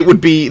It would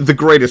be the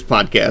greatest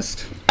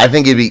podcast. I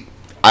think it'd be.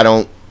 I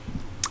don't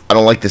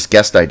like this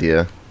guest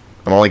idea.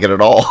 I don't like it at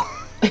all.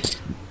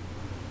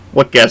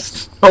 What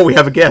guest? Oh, we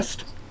have a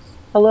guest.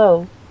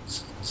 Hello.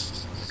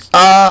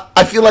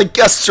 I feel like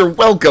guests are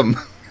welcome.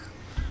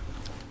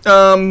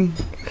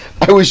 I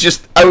was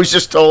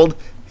just told,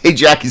 hey,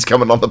 Jackie's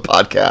coming on the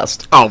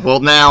podcast. Oh,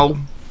 well, now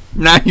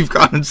you've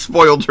gone and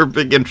spoiled her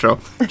big intro.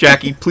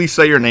 Jackie, please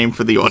say your name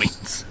for the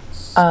audience.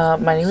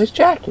 My name is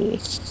Jackie.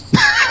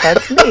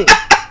 That's me.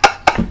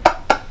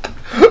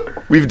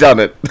 We've done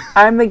it.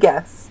 I'm the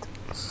guest.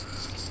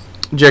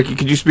 Jackie,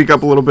 could you speak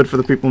up a little bit for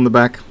the people in the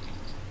back?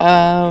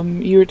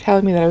 You were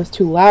telling me that I was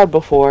too loud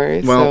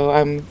before, so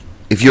I'm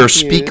If you're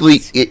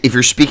confused. if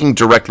you're speaking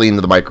directly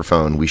into the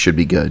microphone, we should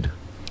be good.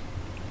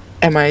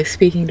 Am I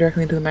speaking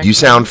directly into the microphone? You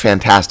sound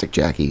fantastic,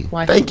 Jackie.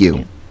 Why, Thank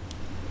you.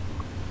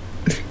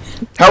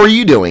 How are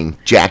you doing,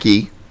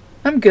 Jackie?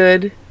 I'm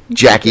good.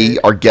 Jackie,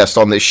 our guest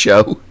on this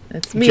show.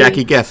 That's me.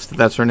 Jackie Guest,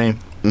 that's her name.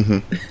 Mm-hmm.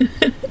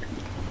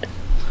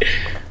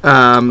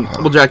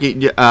 Well, Jackie, do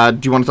you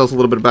want to tell us a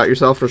little bit about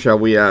yourself, or shall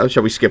we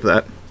skip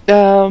that?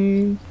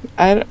 We're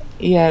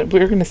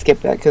gonna skip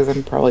that because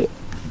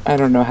I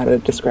don't know how to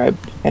describe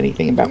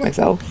anything about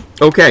myself.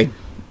 Okay.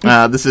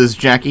 This is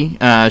Jackie.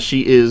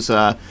 She is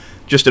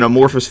just an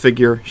amorphous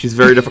figure. She's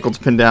very difficult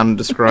to pin down and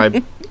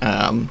describe.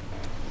 I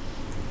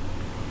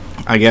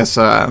guess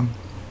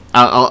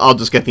I'll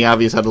just get the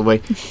obvious out of the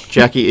way.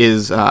 Jackie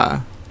is...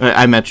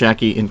 I met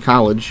Jackie in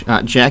college.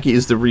 Jackie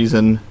is the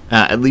reason,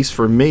 at least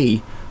for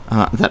me,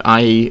 that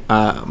I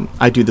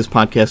do this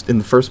podcast in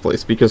the first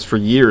place. Because for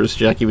years,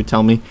 Jackie would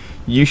tell me,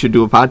 you should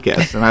do a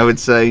podcast. And I would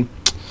say,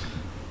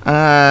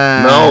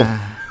 No.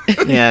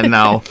 Yeah,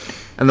 no.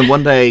 And then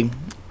one day,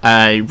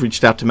 I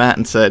reached out to Matt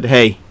and said,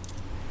 hey,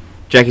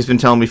 Jackie's been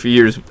telling me for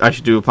years I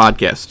should do a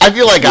podcast. I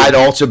feel like I'd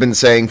also been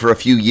saying for a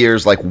few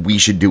years, like, we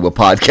should do a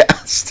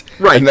podcast.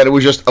 Right. And then it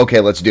was just, okay,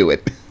 let's do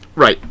it.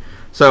 Right.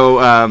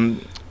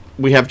 So,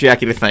 we have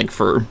Jackie to thank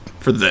for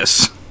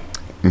this.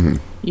 Mm-hmm.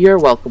 You're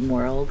welcome,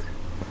 world.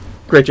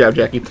 Great job,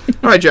 Jackie.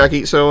 All right,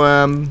 Jackie. So,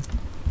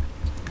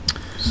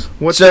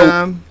 what's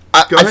So,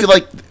 I feel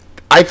like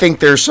I think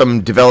there's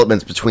some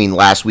developments between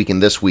last week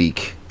and this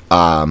week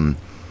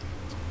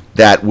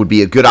that would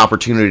be a good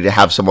opportunity to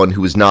have someone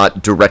who is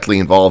not directly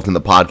involved in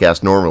the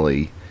podcast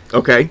normally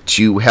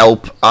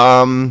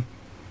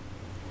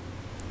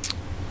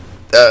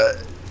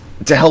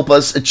to help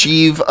us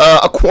achieve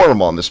a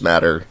quorum on this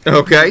matter.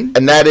 Okay.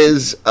 And that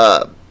is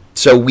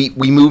so we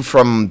moved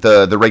from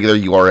the regular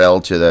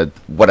URL to the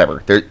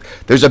whatever.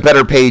 There's a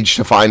better page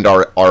to find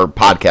our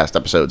podcast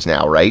episodes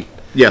now, right?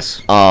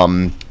 Yes.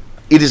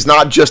 It is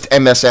not just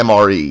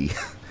MSMRE.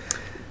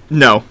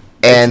 No,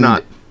 it's And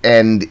not.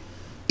 And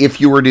if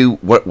you were to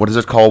what is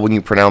it called when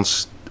you put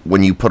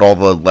all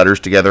the letters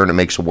together and it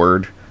makes a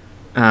word?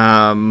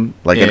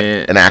 Like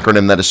an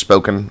acronym that is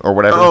spoken or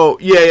whatever. Oh,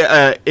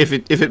 yeah. If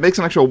it makes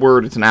an actual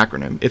word, it's an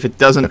acronym. If it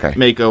doesn't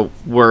make a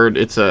word,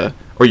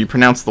 or you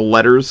pronounce the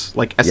letters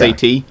like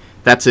SAT,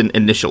 that's an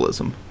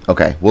initialism.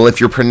 Okay. Well, if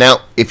you're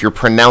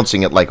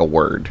pronouncing it like a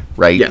word,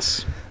 right?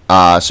 Yes.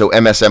 So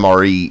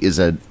MSMRE is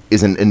an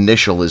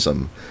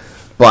initialism,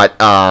 but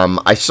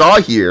I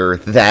saw here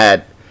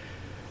that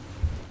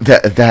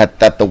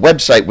the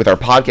website with our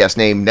podcast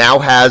name now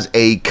has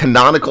a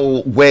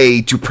canonical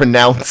way to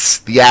pronounce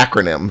the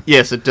acronym.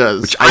 Yes, it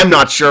does. Which I'm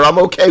not sure I'm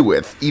okay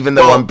with, even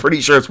though I'm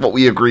pretty sure it's what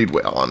we agreed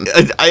on.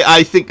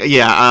 I think,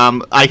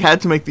 I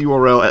had to make the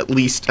URL at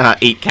least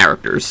 8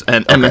 characters,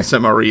 and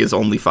MSMRE is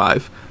only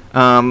 5.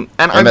 And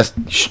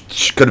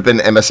could have been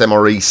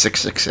MSMRE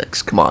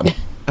 666. Come on.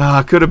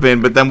 Could have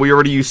been, but then we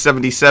already used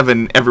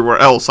 77 everywhere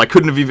else. I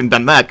couldn't have even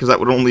done that, because that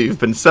would only have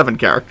been 7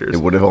 characters. It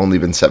would have only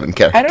been 7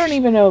 characters. I don't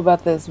even know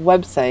about this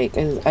website,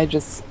 because I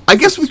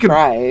guess we could...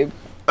 subscribe.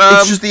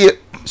 It's just the...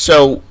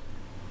 So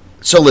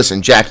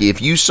listen, Jackie,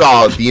 if you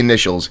saw the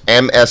initials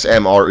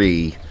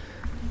MSMRE,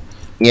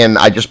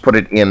 I just put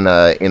it in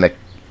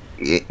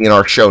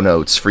our show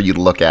notes for you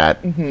to look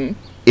at. Mm-hmm.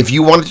 If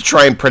you wanted to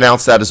try and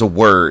pronounce that as a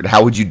word,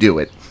 how would you do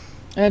it?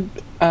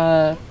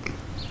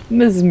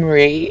 Ms.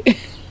 Marie.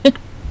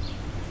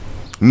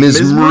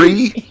 Ms.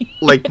 Marie?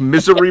 Like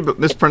misery, but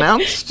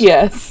mispronounced?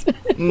 Yes.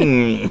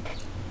 Hmm.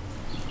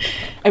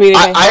 I mean,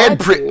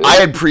 I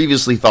had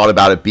previously thought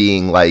about it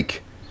being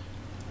like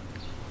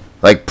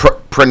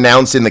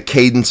pronounced in the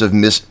cadence of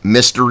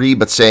mystery,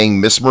 but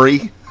saying Miss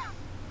Marie.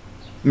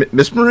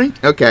 Miss Marie?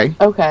 Okay.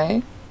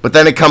 Okay. But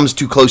then it comes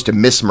too close to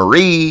Miss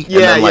Marie,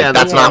 and then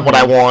that's not what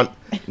I want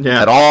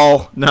at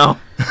all. No.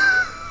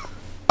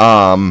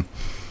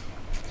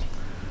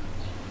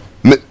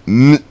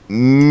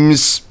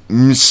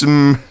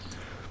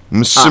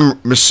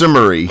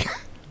 Summary.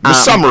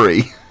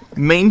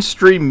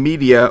 Mainstream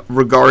media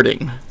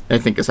regarding, I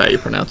think is how you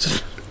pronounce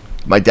it.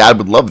 My dad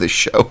would love this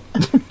show.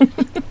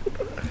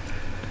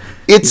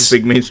 He's a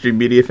big mainstream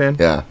media fan.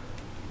 Yeah.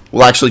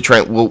 We'll actually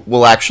try. We'll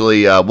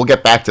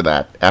get back to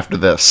that after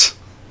this.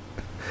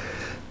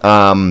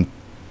 Are we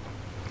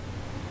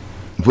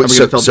going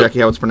to tell Jackie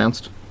how it's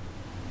pronounced?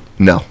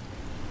 No.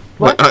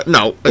 What?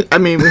 No. I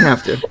mean, we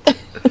have to.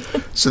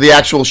 So the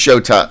actual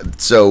show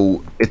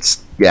so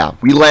it's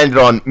we landed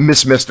on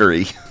Miss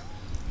Mystery.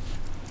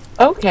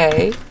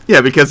 Okay.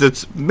 Yeah, because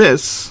it's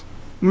Miss,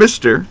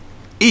 Mr.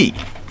 E.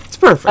 It's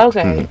perfect.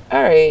 Okay.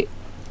 All right.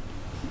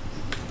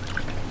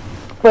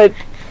 But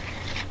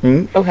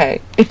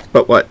okay.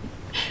 But what?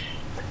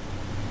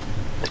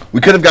 We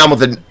could have gone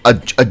with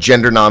a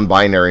gender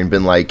non-binary and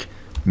been like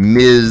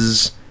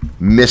Ms.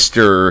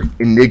 Mr.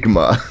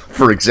 Enigma,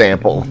 for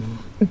example.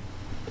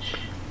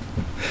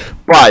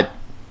 But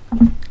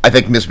I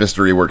think Miss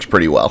Mystery works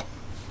pretty well.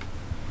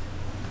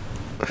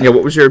 Yeah,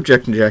 what was your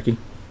objection, Jackie?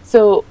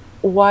 So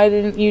why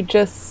didn't you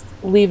just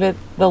leave it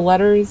the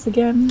letters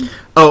again?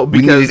 Oh,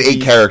 We because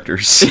needed 8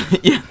 characters.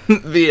 Yeah,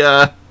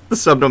 the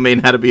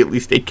subdomain had to be at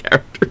least 8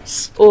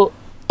 characters. Well,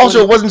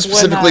 Also, it wasn't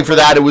specifically for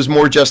that. It was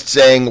more just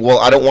saying, well,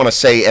 I don't want to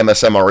say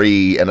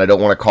MSMRE, and I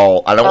don't want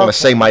to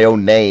say my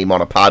own name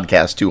on a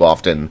podcast too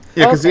often.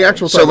 Yeah, because the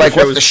actual So, like, show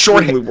what's the is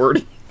shorthand? extremely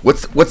wordy.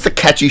 What's the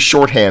catchy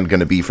shorthand going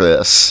to be for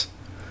this?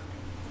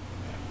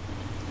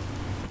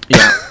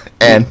 Yeah.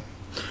 And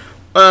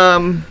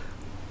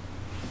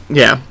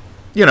Yeah.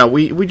 You know,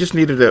 we just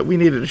needed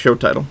a show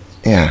title.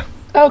 yeah,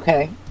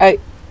 okay. I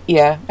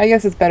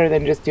guess it's better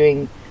than just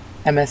doing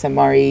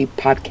MSMRE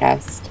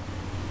podcast.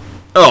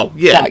 Oh,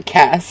 yeah.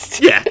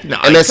 Cast. Yeah. No,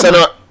 come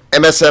on.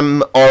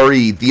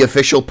 MSMRE, the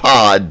official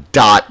pod,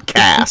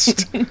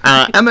 .cast.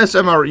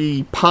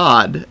 MSMRE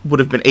pod would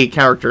have been 8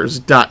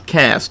 characters,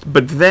 .cast,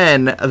 but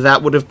then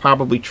that would have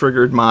probably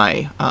triggered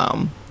my,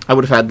 I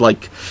would have had,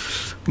 like,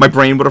 my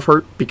brain would have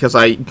hurt, because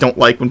I don't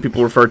like when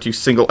people refer to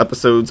single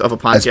episodes of a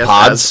podcast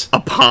pods? as a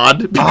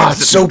pod. Oh,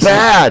 because it's so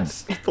bad.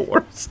 It's the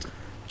worst.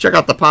 Check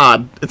out the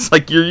pod. It's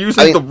like you're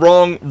using the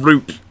wrong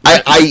route.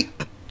 I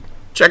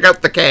Check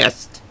out the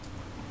cast.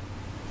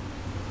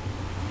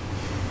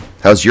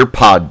 How's your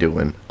pod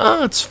doing?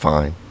 Oh, it's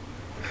fine.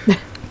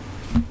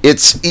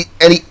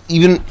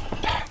 Even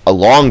a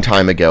long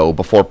time ago,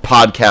 before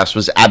podcast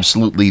was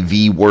absolutely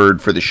the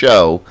word for the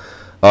show,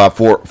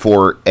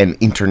 for an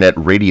internet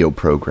radio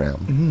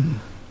program,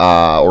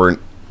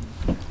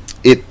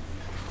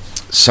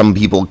 some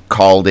people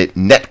called it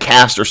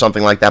netcast or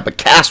something like that, but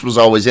cast was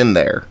always in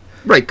there.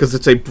 Right, because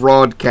it's a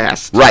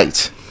broadcast.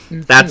 Right.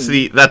 That's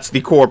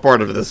the core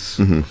part of this.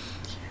 Mm-hmm.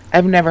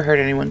 I've never heard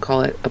anyone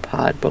call it a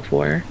pod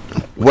before.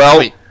 Well,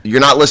 Wait. you're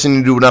not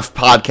listening to enough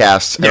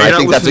podcasts, and Yeah, you're I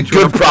think not that's a listening to good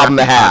enough problem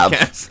to have.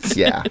 podcasts.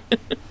 Yeah.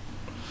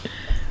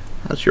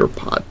 How's your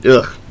pod?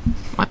 Ugh.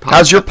 My pod.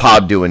 How's your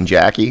pod doing,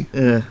 Jackie?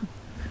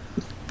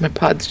 My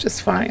pod's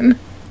just fine.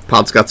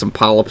 Pod's got some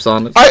polyps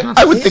on it.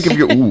 I would think of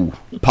your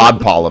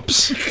pod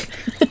polyps.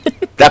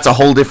 That's a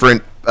whole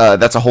different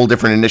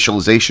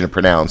initialization to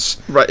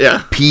pronounce. Right,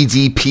 yeah.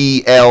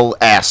 PDPLS.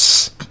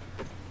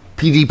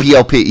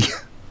 PDPLP.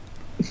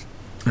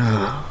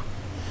 All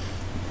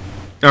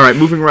right,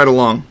 moving right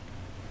along.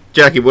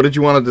 Jackie, what did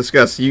you want to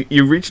discuss?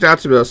 You reached out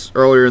to us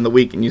earlier in the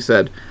week and you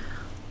said,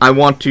 I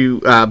want to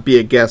be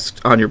a guest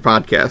on your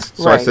podcast.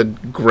 So I Right.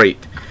 said,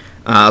 great.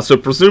 So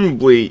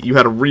presumably you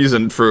had a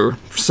reason for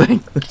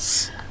saying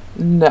this.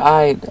 No,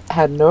 I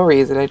had no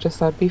reason. I just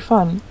thought it'd be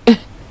fun.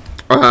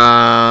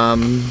 Are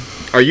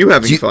you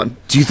having fun?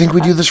 Do you think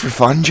we do this for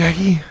fun,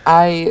 Jackie?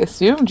 I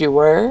assumed you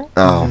were.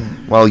 Oh,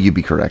 well, you'd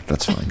be correct.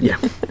 That's fine. Yeah.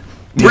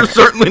 We're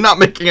certainly not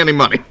making any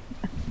money.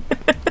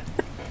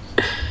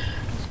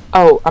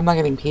 Oh, I'm not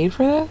getting paid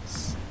for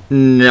this?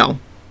 No.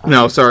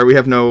 No, sorry, we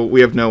have no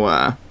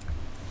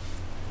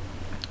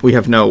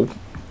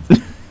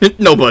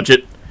no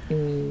budget.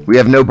 We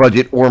have no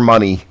budget or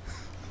money.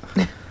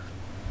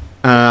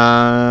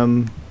 I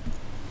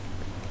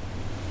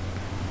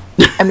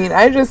mean,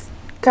 I just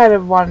kind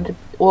of wanted to...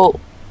 Well,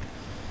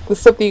 the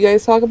stuff that you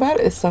guys talk about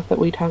is stuff that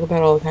we talk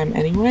about all the time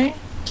anyway.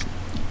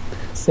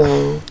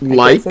 So, I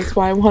Like? guess that's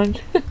why I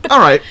wanted... All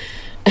right.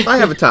 I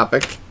have a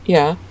topic.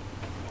 Yeah.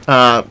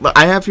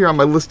 I have here on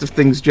my list of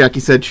things Jackie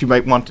said she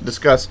might want to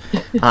discuss.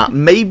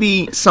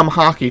 Maybe some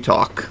hockey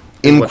talk.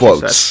 is In what she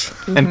quotes.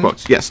 said. In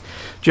quotes, yes.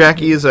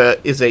 Jackie is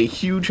a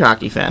huge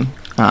hockey fan.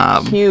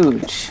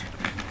 Huge.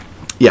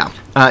 Yeah.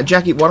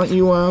 Jackie, why don't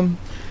you,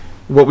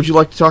 what would you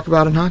like to talk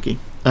about in hockey?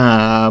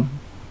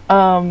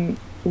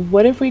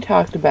 What if we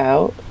talked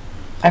about...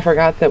 I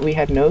forgot that we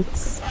had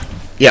notes.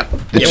 Yeah.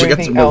 The Yeah, Is we there got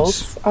anything some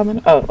notes. else on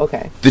the... Oh,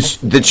 okay.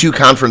 The 2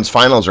 conference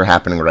finals are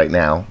happening right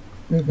now.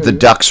 The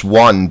Ducks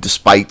won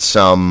despite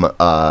some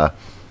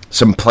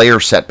player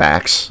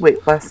setbacks.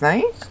 Wait, last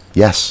night?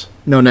 Yes.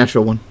 No,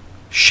 Nashville one.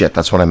 Shit,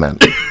 that's what I meant.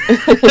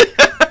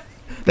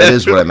 That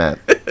is what I meant.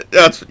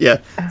 Yeah.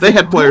 They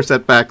had player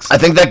setbacks. I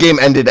think that game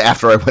ended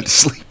after I went to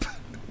sleep.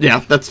 Yeah,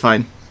 that's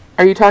fine.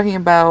 Are you talking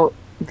about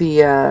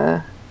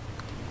the,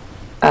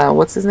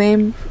 what's his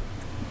name?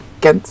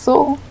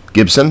 Gensel?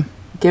 Gibson?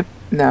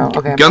 No,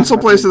 okay. I'm Gunsel talking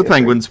plays to about the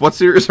Penguins. What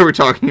series are we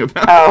talking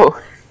about? Oh.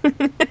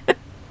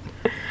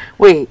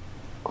 Wait,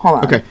 hold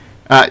on. Okay.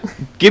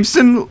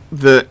 Gibson,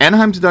 the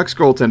Anaheim Ducks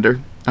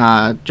goaltender,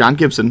 John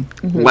Gibson,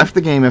 left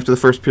the game after the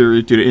first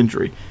period due to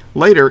injury.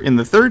 Later, in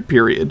the third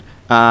period,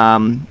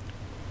 what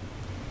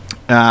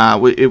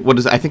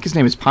is I think his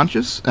name is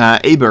Pontius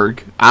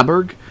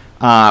Aberg,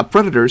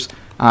 Predators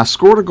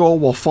scored a goal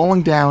while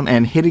falling down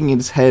and hitting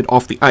his head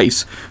off the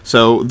ice.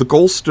 So the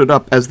goal stood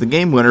up as the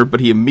game winner, but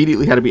he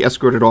immediately had to be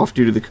escorted off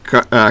due to the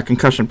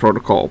concussion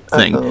protocol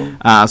thing.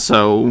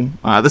 So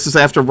this is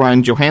after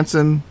Ryan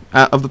Johansson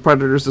of the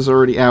Predators is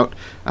already out.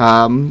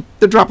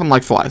 They're dropping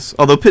like flies.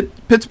 Although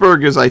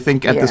Pittsburgh is, I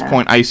think, at this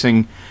point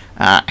icing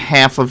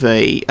half of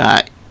a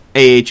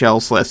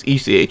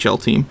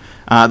AHL/ECHL team.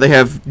 They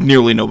have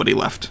nearly nobody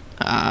left.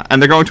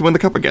 And they're going to win the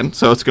cup again,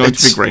 so it's going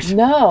to be great.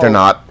 No. They're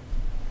not.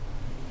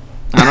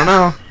 I don't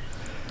know.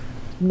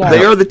 No.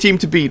 They are the team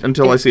to beat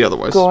until I see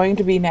otherwise. Going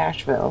to be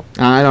Nashville.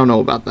 I don't know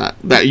about that.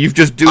 That you've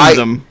just doomed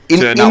them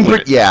to not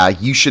win it. Yeah,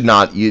 you should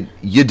not. You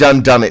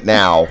done it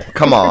now.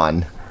 Come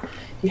on.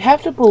 You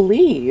have to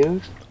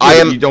believe.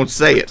 You don't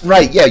say it.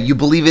 Right, yeah, you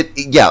believe it.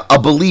 Yeah, a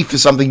belief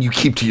is something you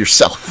keep to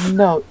yourself.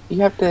 No, you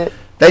have to.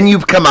 Then you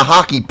become a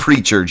hockey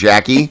preacher,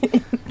 Jackie.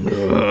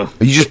 Are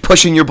you just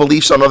pushing your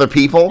beliefs on other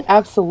people?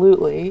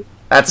 Absolutely.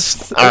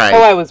 That's all That's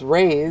right. how I was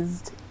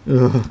raised.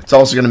 It's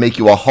also going to make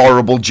you a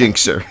horrible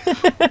jinxer.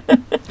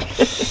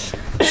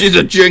 She's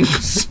a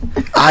jinx.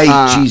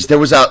 Jeez, there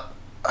was a.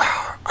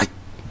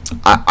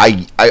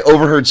 I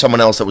overheard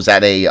someone else that was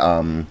at a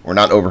or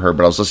not overheard,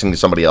 but I was listening to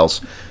somebody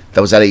else that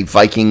was at a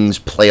Vikings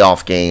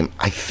playoff game.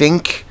 I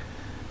think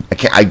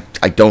I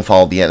don't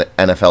follow the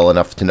NFL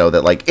enough to know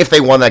that, like, if they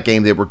won that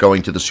game, they were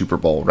going to the Super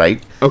Bowl,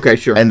 right? Okay,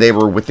 sure. And they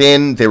were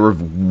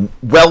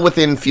well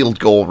within field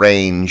goal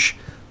range.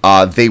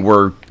 They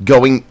were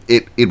going.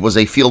 It was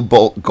a field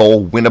goal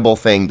winnable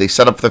thing. They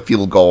set up the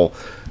field goal.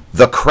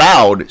 The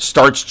crowd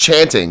starts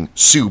chanting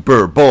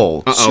 "Super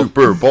Bowl,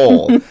 Super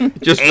Bowl."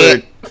 Just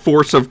the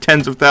force of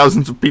tens of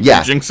thousands of people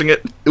jinxing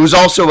it. It was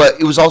also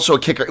a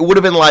kicker. It would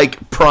have been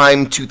like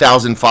prime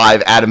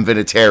 2005 Adam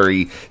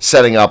Vinatieri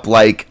setting up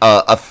like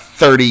a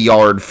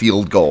 30-yard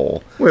field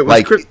goal.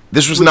 Wait,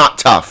 this was not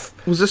tough.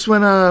 Was this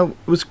when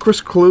was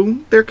Chris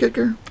Clue their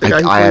kicker? The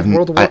guy who played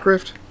World of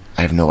Warcraft?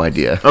 I have no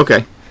idea.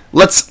 Okay.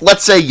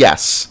 Let's say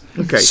yes.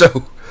 Okay.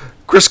 So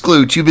Chris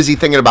Clue, too busy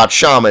thinking about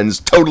shamans,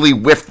 totally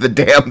whiffed the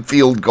damn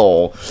field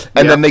goal,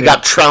 and then they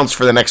got trounced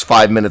for the next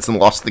 5 minutes and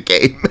lost the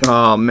game.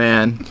 Oh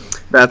man,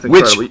 that's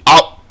incredible.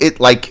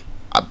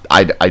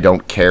 I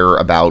don't care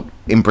about,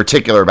 in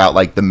particular, about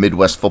like the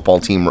Midwest football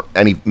team,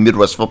 any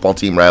Midwest football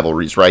team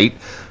rivalries, right?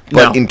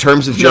 But in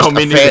terms of just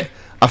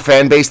a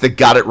fan base that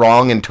got it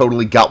wrong and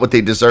totally got what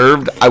they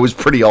deserved, I was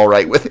pretty all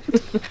right with it.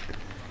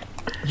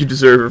 You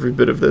deserve every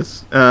bit of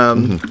this.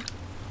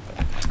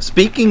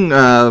 Speaking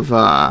of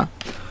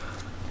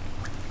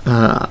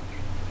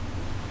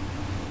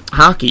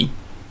hockey,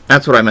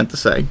 that's what I meant to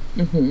say,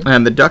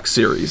 and the Duck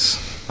series.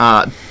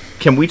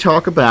 Can we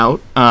talk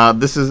about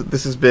this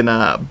has been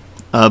a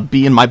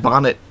bee in my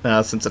bonnet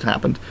since it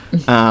happened.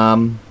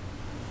 Ryan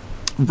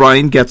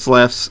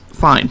Getzlaf's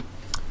fine.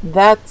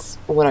 That's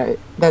who I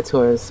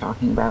was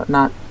talking about,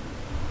 not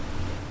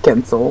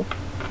Gensel.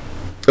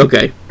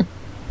 Okay.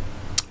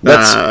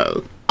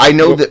 I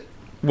know that.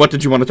 What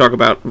did you want to talk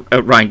about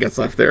Ryan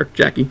Getzlaf there,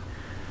 Jackie?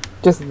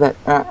 Just that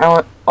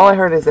all I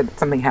heard is that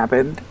something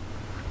happened.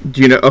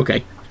 Do you know?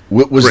 Okay.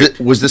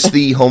 Was this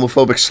the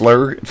homophobic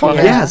slur? Yeah.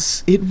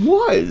 Yes, it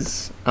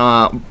was.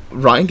 Ryan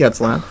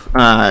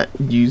Getzlaf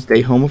used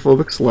a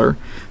homophobic slur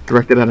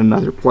directed at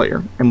another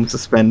player and was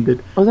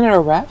suspended. Wasn't it a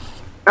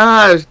ref?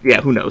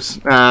 Yeah, who knows?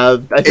 I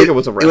think it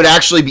was a ref. It would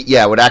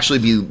actually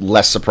be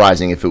less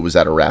surprising if it was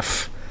at a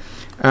ref.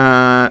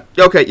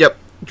 Okay, yep.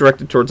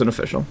 Directed towards an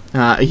official.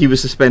 He was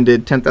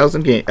suspended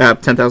 10,000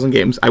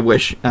 games. I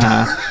wish.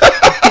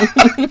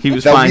 He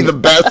was fined the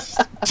best.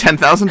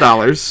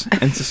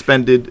 $10,000 and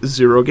suspended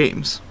 0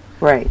 games.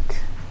 Right.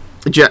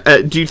 Do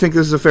you think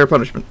this is a fair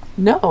punishment?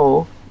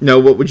 No. No.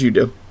 What would you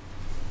do?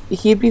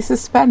 He'd be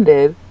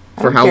suspended.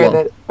 For how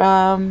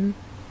long?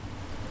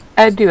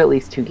 I'd do at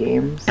least 2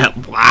 games.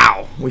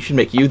 Wow. We should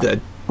make you the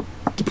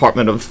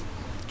Department of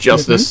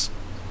Justice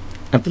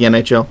at the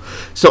NHL.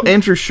 So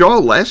Andrew Shaw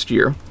last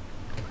year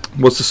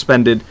was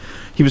suspended.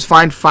 He was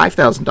fined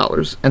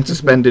 $5,000 and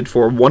suspended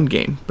for 1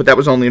 game, but that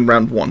was only in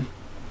round 1.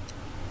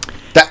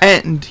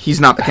 And he's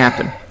not the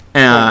captain,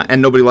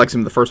 and nobody likes him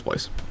in the first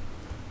place.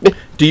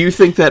 Do you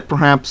think that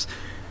perhaps?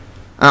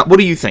 What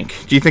do you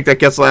think? Do you think that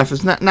Getzlaf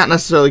is not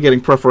necessarily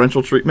getting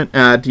preferential treatment?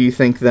 Do you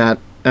think that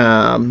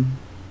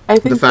I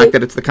think the fact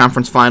that it's the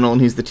conference final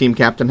and he's the team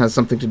captain has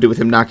something to do with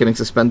him not getting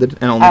suspended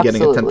and only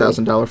getting a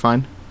 $10,000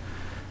 fine?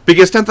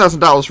 Because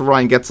 $10,000 for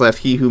Ryan Getzlaf,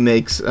 he who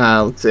makes,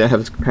 let's say I have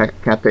his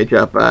cap page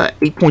up,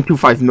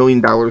 $8.25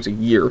 million a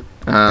year.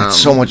 That's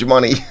so much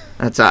money.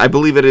 That's I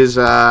believe it is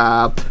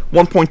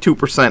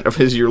 1.2% of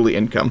his yearly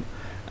income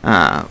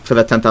for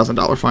that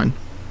 $10,000 fine.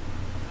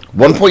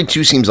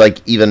 1.2 seems like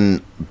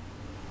even.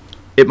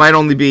 It might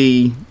only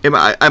be. I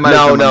might.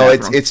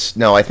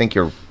 No. I think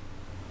you're.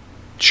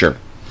 Sure.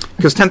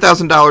 Because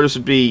 $10,000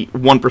 would be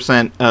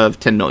 1% of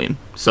 10 million,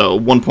 so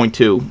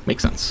 1.2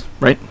 makes sense,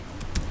 right?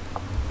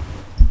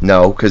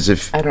 No, because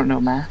if I don't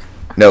know math.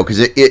 No, because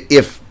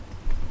if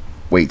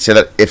wait, say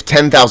that if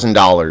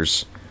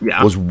 $10,000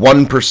 was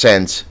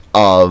 1%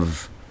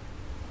 of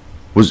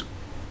was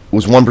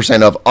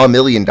 1% of $1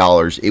 million,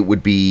 it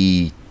would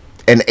be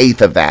an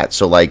eighth of that,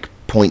 so like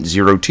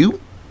 0.02,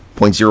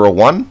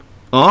 0.01,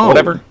 Oh,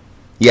 whatever.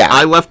 Yeah,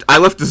 I left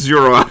a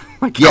zero out.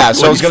 yeah.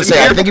 So I was gonna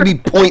say, I think it'd be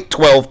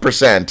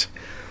 0.12%.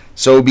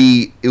 So it would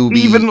be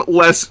even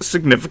less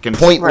significant.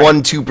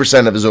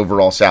 0.12% of his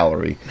overall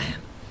salary.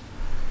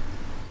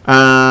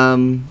 Yeah,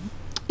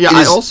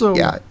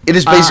 it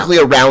is basically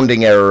a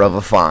rounding error of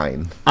a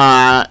fine.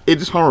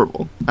 It is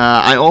horrible.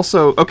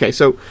 So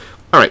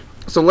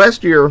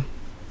last year,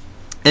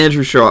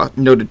 Andrew Shaw,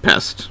 noted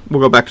pest.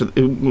 We'll go back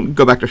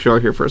to Shaw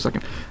here for a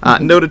second.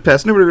 Noted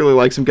pest. Nobody really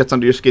likes him. Gets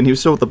under your skin. He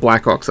was still with the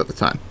Blackhawks at the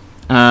time,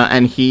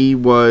 and he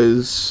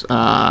was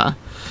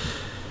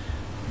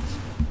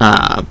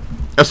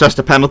assessed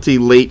a penalty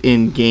late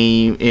in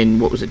game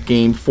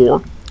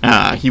 4.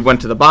 He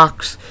went to the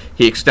box.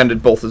 He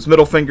extended both his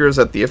middle fingers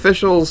at the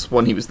officials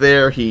when he was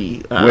there.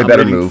 Way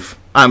better move.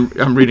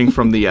 I'm reading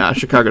from the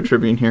Chicago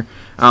Tribune here.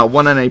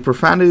 Went on a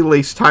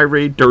profanity-laced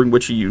tirade during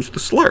which he used the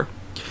slur.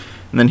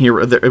 And then here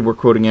we're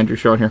quoting Andrew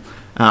Shaw here.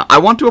 I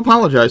want to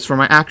apologize for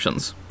my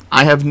actions.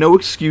 I have no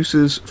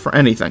excuses for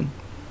anything.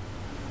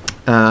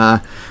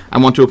 I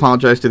want to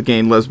apologize to the gay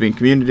and lesbian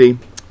community.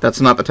 That's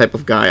not the type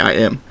of guy I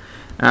am.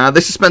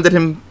 They suspended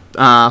him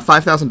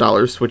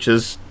 $5,000, which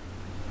is...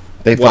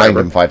 They fined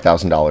him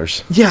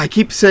 $5,000. Yeah, I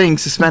keep saying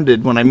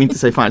suspended when I mean to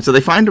say fine. So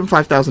they fined him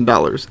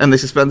 $5,000, and they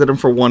suspended him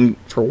for one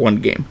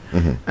game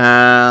in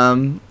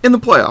the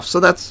playoffs.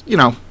 So that's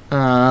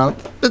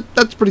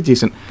that's pretty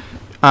decent.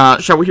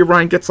 Shall we hear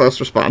Ryan Getzlaf's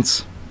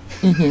response?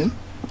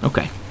 Mm-hmm.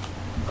 Okay.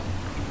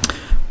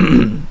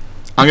 I'm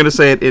going to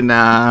say it in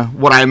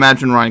what I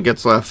imagine Ryan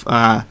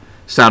Getzlaf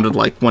sounded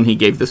like when he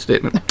gave this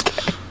statement.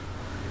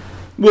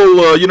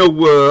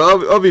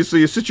 Well,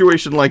 obviously a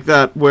situation like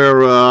that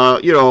where,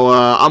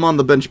 I'm on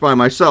the bench by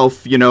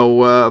myself,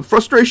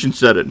 frustration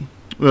set in.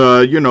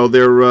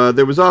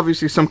 There was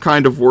obviously some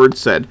kind of word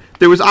said.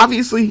 There was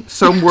obviously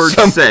some word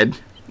said.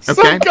 Okay?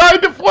 Some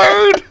kind of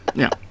word!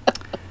 Yeah.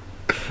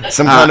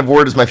 Some kind of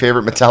word is my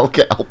favorite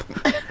Metallica album.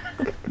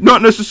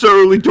 Not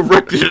necessarily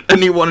directed at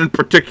anyone in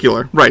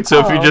particular. Right, so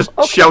if you just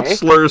shout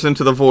slurs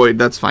into the void,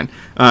 that's fine.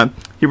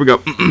 Here we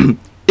go.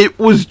 It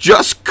was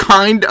just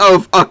kind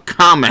of a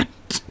comment.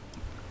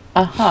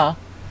 Uh-huh.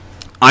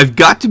 I've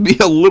got to be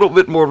a little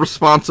bit more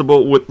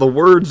responsible with the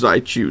words I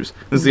choose.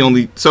 This is the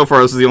only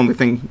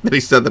thing that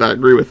he said that I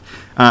agree with.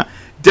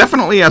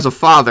 Definitely as a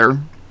father,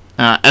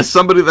 as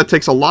somebody that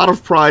takes a lot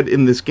of pride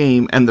in this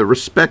game and the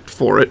respect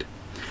for it,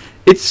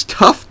 it's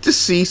tough to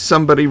see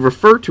somebody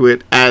refer to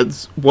it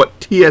as what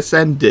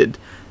TSN did.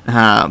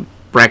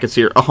 Brackets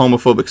here, a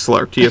homophobic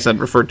slur. TSN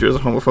referred to as a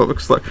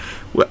homophobic slur.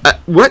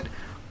 What?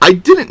 I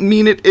didn't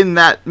mean it in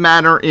that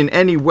manner in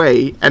any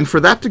way, and for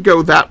that to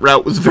go that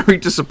route was very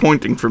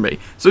disappointing for me.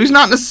 So he's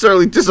not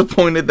necessarily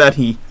disappointed that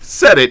he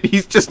said it,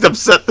 he's just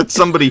upset that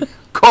somebody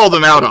called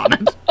him out on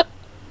it.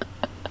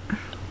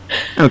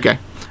 Okay.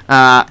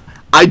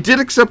 I did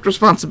accept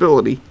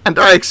responsibility, and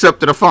I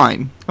accepted a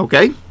fine,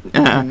 okay?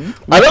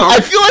 I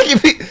feel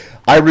like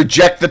I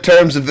reject the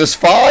terms of this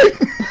fine.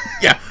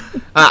 Yeah.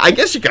 I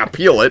guess you can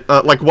appeal it.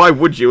 Why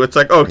would you? It's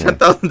like,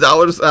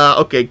 $10,000?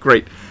 Okay,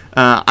 great.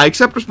 I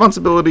accept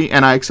responsibility,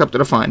 and I accepted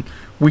a fine.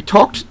 We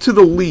talked to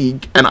the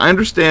league, and I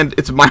understand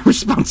it's my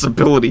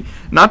responsibility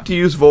not to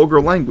use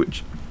vulgar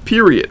language.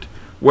 Period.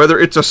 Whether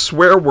it's a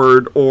swear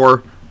word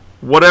or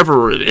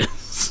whatever it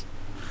is.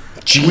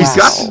 Jeez. We've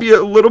got to be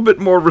a little bit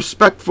more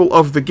respectful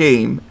of the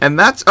game, and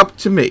that's up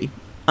to me.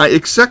 I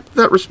accept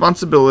that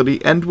responsibility,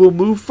 and we'll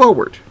move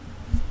forward.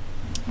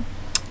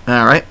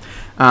 All right.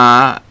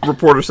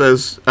 Reporter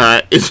says,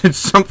 is it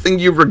something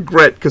you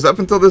regret? Because up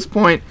until this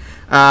point,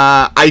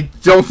 I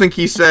don't think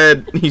he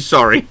said he's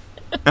sorry.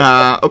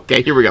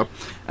 Okay, here we go.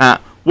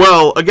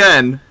 Well,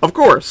 again, of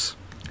course,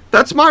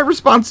 that's my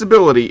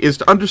responsibility, is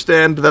to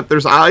understand that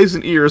there's eyes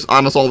and ears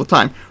on us all the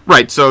time.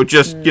 Right, so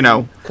just,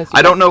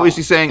 I don't know, is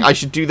he saying I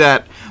should do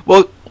that?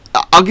 Well,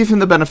 I'll give him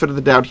the benefit of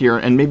the doubt here,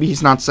 and maybe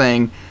he's not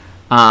saying,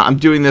 I'm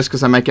doing this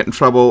because I might get in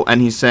trouble,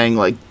 and he's saying,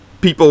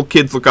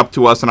 kids look up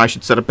to us, and I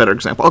should set a better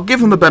example. I'll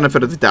give him the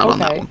benefit of the doubt on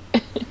that one.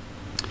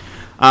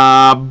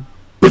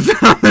 But then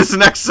on this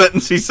next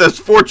sentence, he says,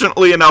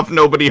 fortunately enough,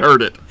 nobody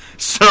heard it.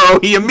 So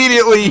he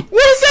immediately...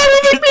 What does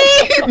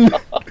that even mean?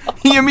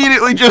 He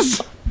immediately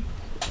just...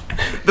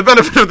 The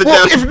benefit of the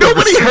doubt... Well, if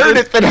nobody heard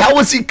it, then how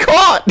was he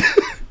caught?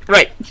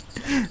 Right.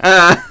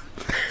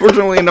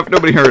 Fortunately enough,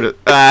 nobody heard it.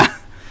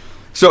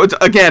 So, it's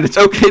okay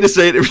to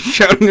say it if you're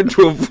shouting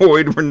into a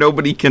void where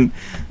nobody can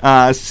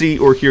see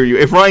or hear you.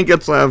 If Ryan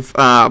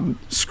Getzlaf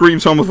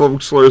screams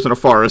homophobic slurs in a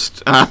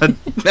forest, and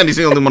he's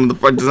the only one in the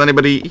front, does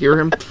anybody hear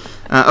him?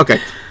 Okay.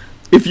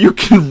 If you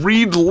can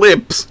read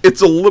lips,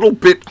 it's a little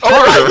bit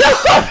harder.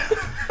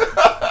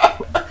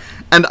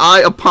 And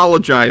I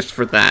apologize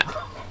for that.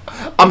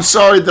 I'm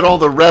sorry that all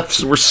the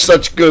refs were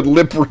such good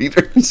lip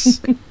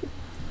readers.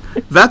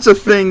 That's a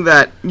thing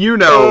that, you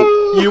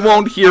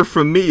won't hear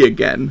from me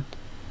again.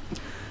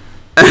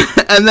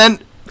 And then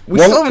we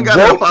still haven't got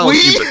an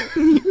apology.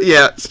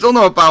 Yeah, still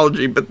no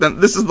apology, but then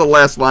this is the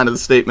last line of the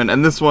statement,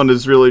 and this one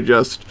is really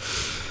just...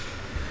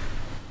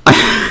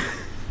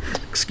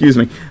 Excuse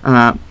me.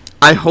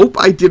 I hope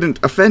I didn't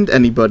offend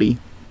anybody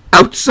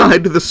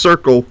outside the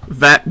circle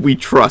that we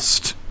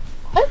trust.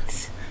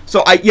 What?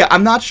 So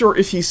I'm not sure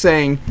if he's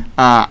saying,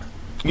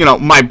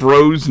 my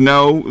bros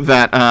know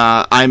that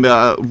I'm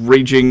a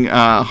raging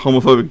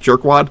homophobic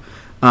jerkwad,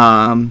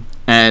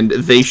 and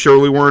they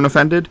surely weren't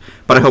offended,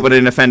 but I hope I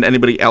didn't offend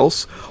anybody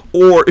else.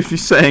 Or if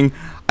he's saying,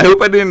 I hope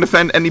I didn't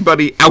offend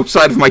anybody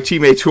outside of my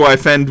teammates who I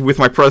offend with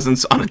my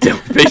presence on a daily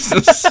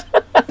basis.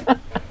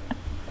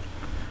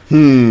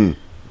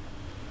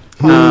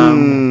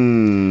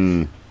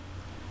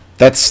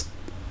 That's...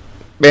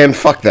 Man,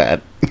 fuck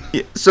that.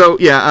 So,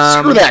 yeah.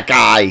 Screw that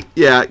guy.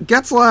 Yeah,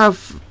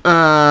 Getzlaff,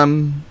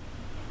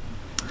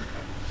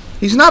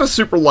 he's not a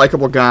super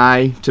likable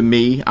guy to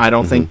me. I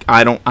don't think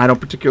I don't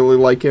particularly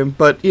like him,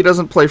 but he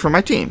doesn't play for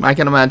my team. I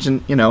can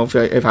imagine,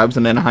 if I was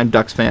an Anaheim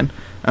Ducks fan,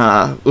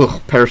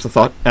 perish the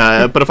thought.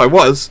 But if I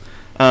was,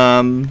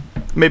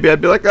 maybe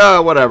I'd be like,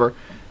 whatever.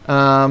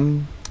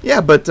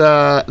 But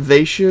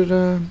they should.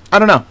 I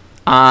don't know.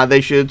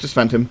 They should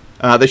suspend him.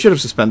 They should have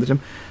suspended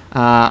him.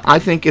 I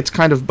think it's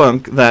kind of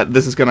bunk that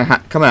this is going to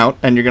come out,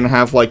 and you're going to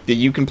have, like, the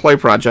You Can Play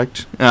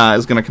project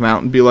is going to come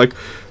out and be like,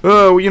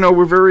 oh,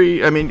 we're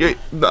very... I mean,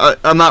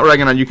 I'm not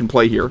ragging on You Can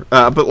Play here,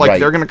 but, like,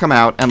 they're going to come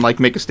out and, like,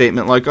 make a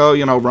statement like, oh,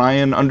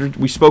 Ryan,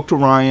 we spoke to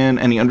Ryan,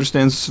 and he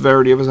understands the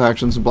severity of his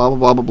actions, and blah, blah,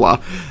 blah, blah,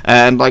 blah.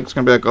 And, like, it's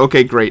going to be like,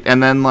 okay, great.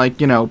 And then, like,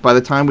 by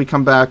the time we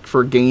come back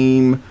for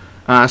Game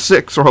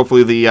 6, or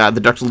hopefully the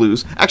Ducks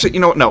lose. Actually, you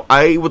know what? No,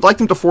 I would like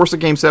them to force a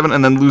Game 7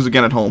 and then lose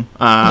again at home,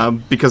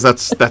 because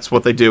that's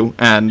what they do,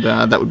 and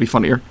that would be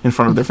funnier in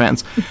front of their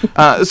fans.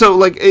 So,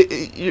 like,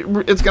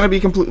 it's going to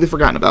be completely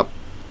forgotten about.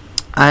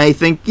 I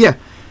think,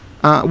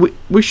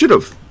 we should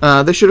have.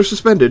 They should have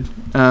suspended.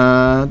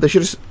 They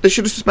should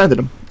have suspended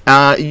him.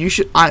 You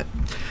should. I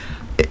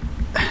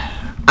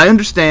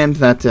understand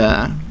that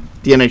the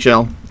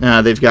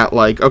NHL, they've got,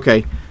 like,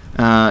 okay.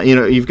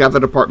 You've got the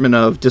Department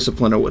of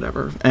Discipline or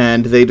whatever,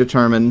 and they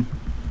determine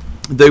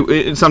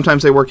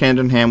sometimes they work hand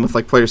in hand with,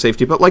 like, player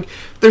safety, but, like,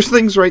 there's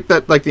things, right,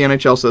 that, like, the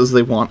NHL says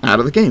they want out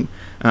of the game.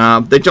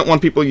 They don't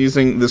want people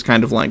using this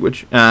kind of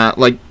language.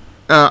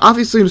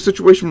 Obviously in a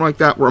situation like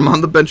that where I'm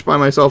on the bench by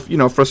myself,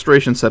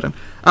 frustration set in.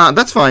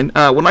 That's fine.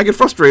 When I get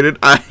frustrated,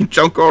 I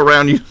don't go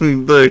around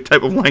using the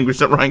type of language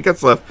that Ryan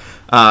Getzlaff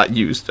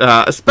used.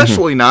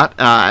 Especially not,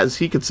 as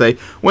he could say,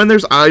 when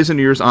there's eyes and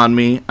ears on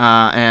me,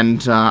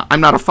 and I'm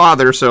not a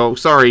father, so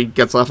sorry,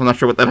 Getzlaff, I'm not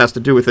sure what that has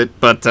to do with it,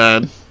 but...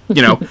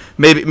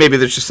 maybe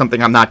there's just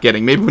something I'm not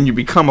getting. Maybe when you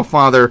become a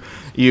father,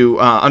 you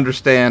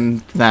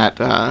understand that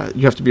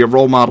you have to be a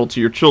role model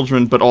to your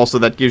children, but also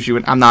that gives you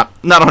I'm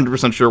not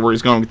 100% sure where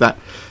he's going with that.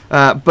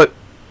 But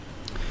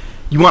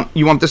you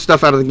want this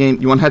stuff out of the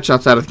game, you want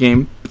headshots out of the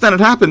game, but then it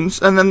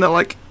happens, and then they're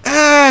like,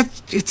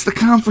 it's the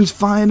conference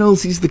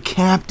finals, he's the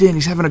captain,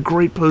 he's having a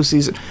great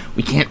postseason,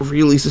 we can't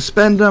really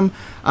suspend him,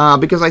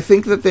 because I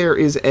think that there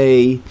is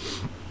a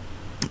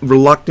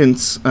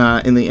reluctance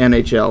in the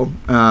NHL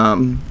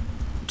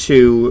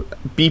to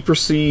be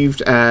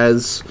perceived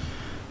as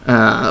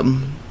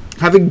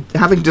having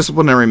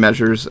disciplinary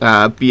measures,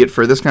 be it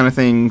for this kind of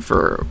thing,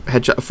 for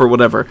headshot, for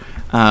whatever,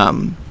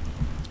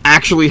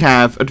 actually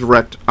have a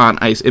direct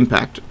on-ice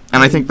impact.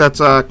 And I think that's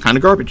kind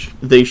of garbage.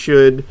 They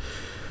should...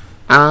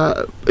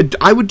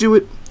 I would do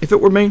it, if it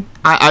were me,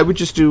 I would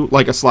just do,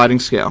 like, a sliding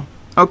scale.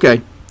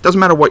 Okay, doesn't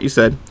matter what you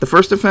said. The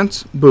first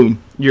offense,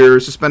 boom,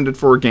 you're suspended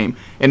for a game.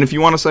 And if you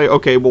want to say,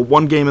 okay, well,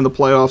 one game in the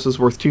playoffs is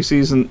worth 2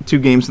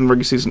 games in the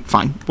regular season,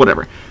 fine,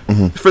 whatever.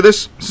 For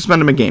this,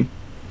 suspend him a game.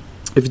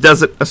 If he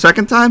does it a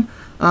second time,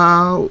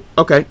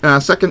 okay,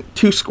 second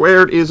 2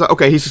 squared is,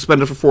 okay, he's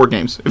suspended for 4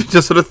 games. If he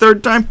does it a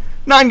third time,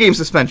 9-game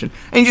suspension.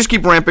 And you just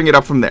keep ramping it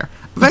up from there.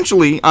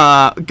 Eventually,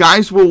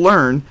 guys will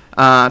learn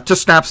to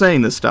stop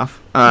saying this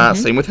stuff.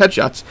 Same with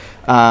headshots.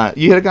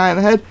 You hit a guy in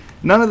the head,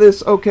 none of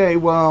this, okay,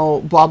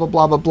 well, blah, blah,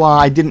 blah, blah, blah,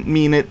 I didn't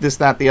mean it, this,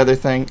 that, the other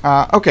thing.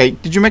 Okay,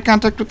 did you make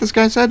contact with this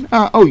guy's head?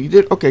 Oh, you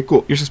did? Okay,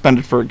 cool, you're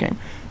suspended for a game.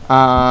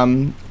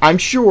 I'm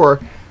sure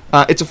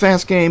it's a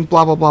fast game,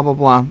 blah, blah, blah, blah,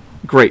 blah.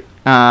 Great.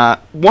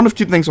 One of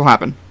 2 things will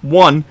happen.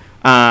 One,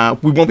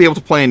 we won't be able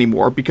to play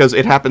anymore because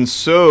it happens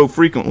so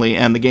frequently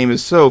and the game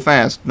is so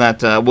fast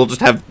that we'll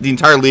just have the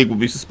entire league will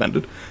be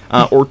suspended.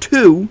 Or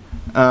 2,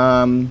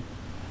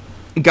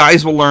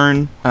 guys will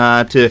learn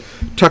to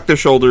tuck their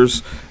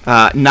shoulders,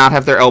 not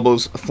have their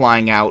elbows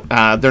flying out.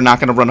 They're not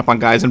going to run up on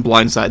guys and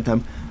blindside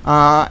them,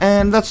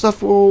 and that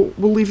stuff will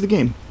leave the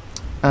game.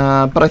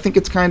 But I think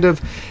it's kind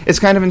of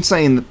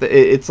insane that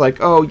it's like,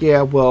 oh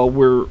yeah, well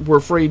we're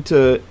afraid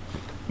to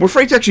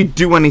actually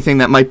do anything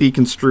that might be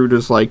construed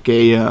as like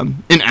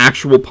an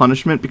actual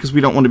punishment because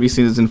we don't want to be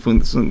seen as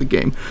influencing the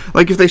game.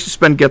 Like if they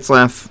suspend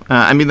Getzlaff,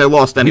 I mean they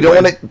lost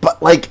anyway.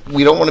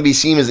 We don't want to be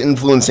seen as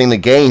influencing the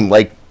game.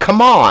 Like,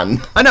 come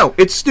on. I know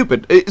it's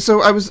stupid.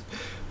 So I was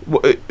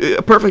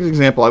a perfect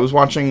example. I was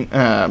watching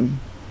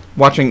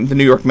the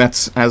New York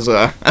Mets as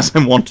I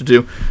want to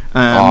do.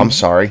 I'm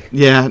sorry.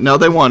 Yeah, no,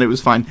 they won. It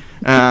was fine.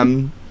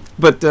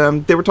 But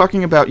they were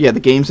talking about the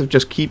games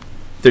just keep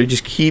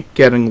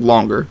getting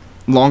longer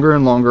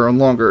and longer and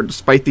longer,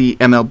 despite the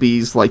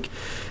MLB's like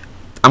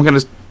I'm going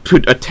to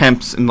put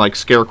attempts in like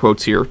scare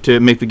quotes here to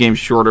make the game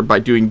shorter by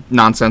doing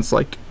nonsense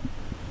like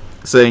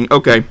saying,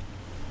 okay,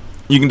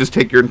 you can just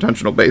take your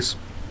intentional base.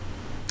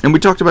 And we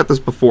talked about this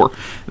before,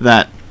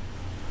 that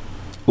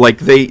like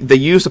they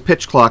use a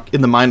pitch clock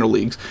in the minor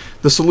leagues.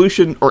 The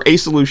solution, or a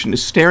solution,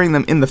 is staring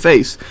them in the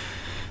face,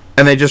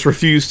 and they just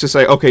refuse to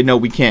say, okay, no,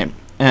 we can't.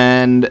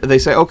 And they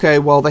say, okay,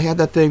 well, they had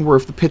that thing where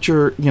if the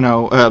pitcher,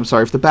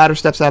 if the batter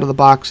steps out of the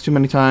box too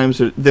many times,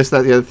 or this,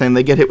 that, the other thing,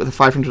 they get hit with a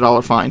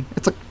 $500 fine.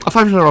 It's like a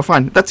 $500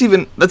 fine. That's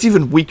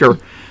even weaker.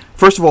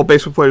 First of all,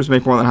 baseball players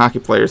make more than hockey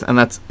players, and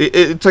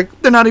it's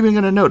like they're not even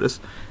going to notice.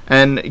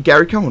 And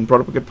Gary Cohen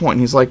brought up a good point.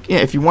 He's like, yeah,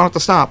 if you want it to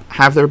stop,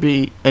 have there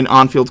be an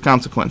on-field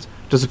consequence.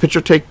 Does the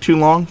pitcher take too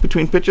long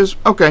between pitches?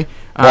 Okay,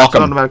 balk it's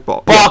an automatic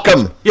ball. Balk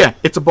him. Yeah,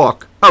 it's a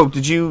balk. Oh,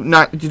 did you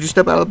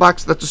step out of the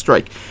box? That's a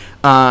strike.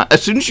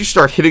 As soon as you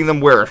start hitting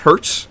them where it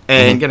hurts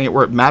and getting it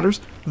where it matters,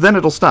 then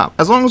it'll stop.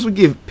 As long as we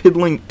give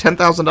piddling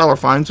 $10,000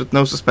 fines with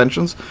no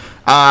suspensions,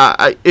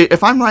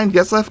 if I'm Ryan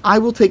Getzlaf, I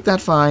will take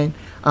that fine.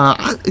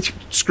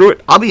 Screw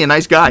it. I'll be a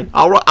nice guy.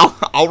 I'll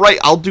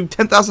do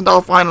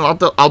 $10,000 fine, and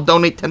I'll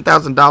donate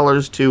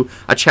 $10,000 to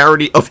a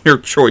charity of your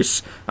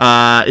choice.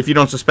 If you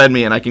don't suspend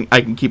me, and I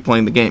can keep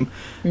playing the game.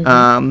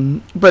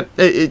 But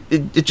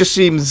it just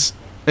seems.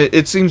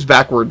 It seems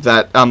backward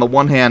that on the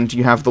one hand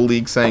you have the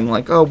league saying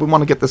like, oh, we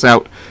want to get this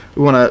out,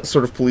 we want to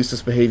sort of police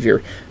this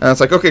behavior, and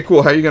it's like, okay,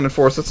 cool, how are you going to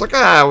enforce it? It's like,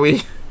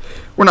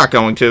 we're not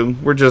going to.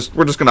 We're just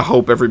going to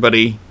hope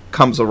everybody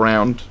comes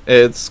around.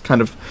 It's kind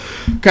of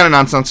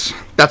nonsense.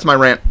 That's my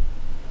rant.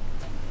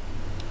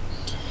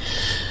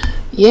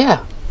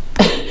 Yeah.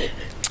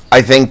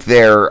 I think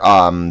the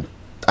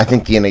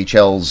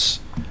NHL's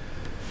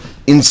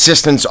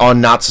insistence on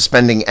not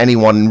suspending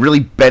anyone and really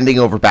bending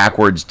over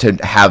backwards to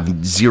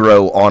have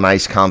zero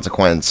on-ice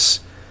consequence,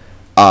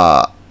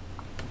 the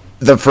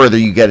further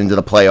you get into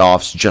the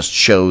playoffs, just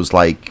shows,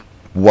 like,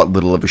 what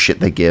little of a shit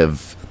they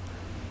give.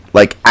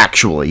 Like,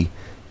 actually,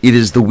 it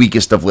is the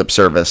weakest of lip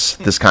service,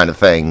 this kind of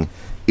thing.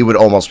 It would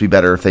almost be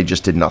better if they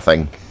just did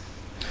nothing.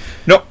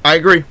 No, I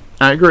agree.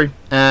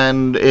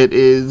 And it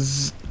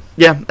is...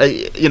 Yeah,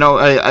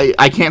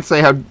 I can't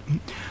say how...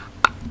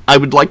 I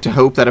would like to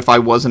hope that if I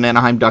was an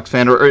Anaheim Ducks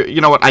fan, or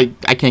you know what, I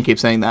can't keep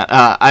saying that.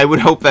 I would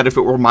hope that if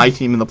it were my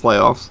team in the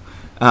playoffs,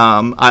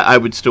 I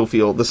would still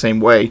feel the same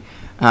way.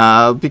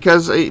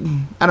 Because, I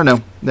don't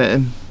know,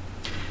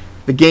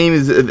 the game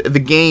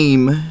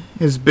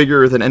is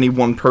bigger than any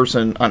one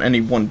person on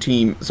any one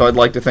team, so I'd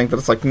like to think that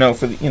it's like, no,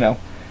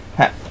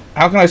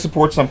 how can I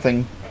support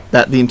something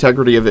that the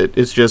integrity of it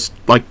is just,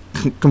 like,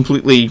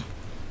 completely,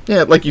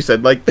 yeah, like you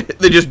said, like,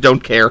 they just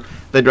don't care.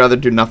 They'd rather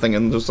do nothing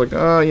and just like,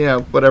 oh yeah,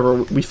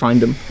 whatever, we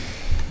find him.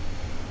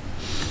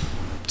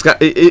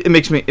 It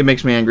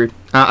makes me angry.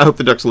 I hope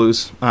the Ducks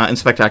lose in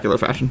spectacular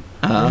fashion.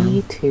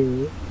 Me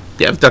too.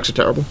 Yeah, the Ducks are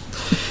terrible.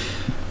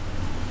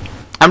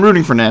 I'm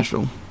rooting for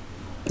Nashville.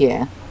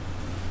 Yeah.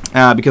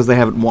 Because they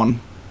haven't won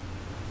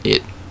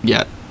it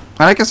yet.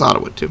 And I guess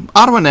Ottawa too.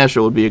 Ottawa and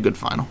Nashville would be a good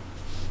final.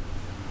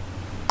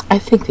 I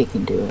think they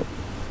can do it.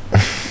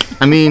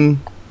 I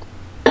mean,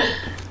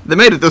 they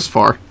made it this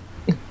far.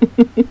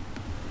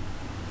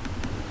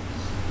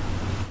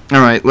 All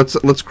right,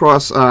 let's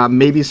cross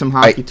maybe some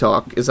hockey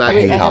talk. Is that I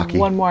hate I hockey.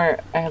 have one more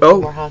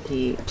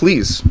hockey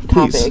Please.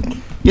 topic.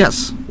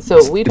 Yes.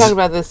 So we talked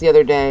about this the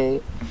other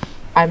day.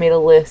 I made a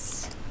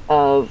list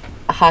of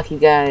hockey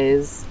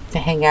guys to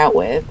hang out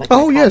with, like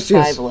yes.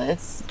 5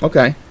 list.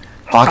 Okay.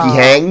 Hockey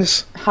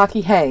hangs?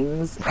 Hockey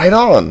hangs. Right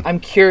on.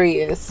 I'm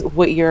curious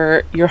what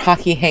your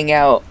hockey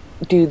hangout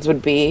dudes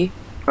would be.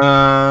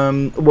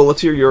 Well,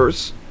 let's hear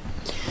yours.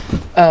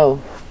 Oh,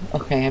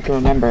 okay. I have to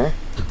remember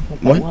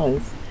what that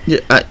was.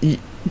 Yeah, you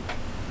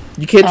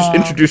can't just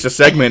introduce a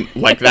segment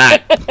like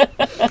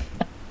that.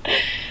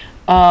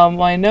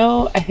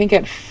 Well, I think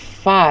at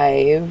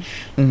 5,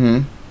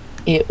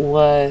 it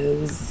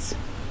was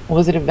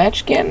it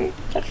Ovechkin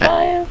at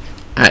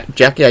 5?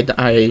 Jackie, I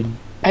my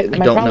don't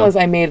problem know. was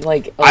I made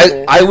like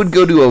I would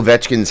go to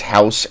Ovechkin's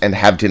house and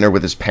have dinner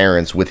with his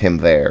parents with him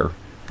there.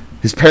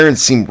 His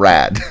parents seem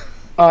rad.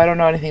 Oh, I don't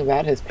know anything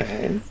about his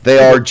parents. They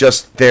are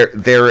just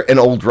they're an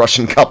old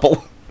Russian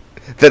couple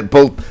that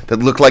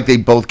look like they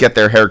both get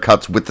their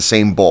haircuts with the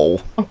same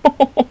bowl.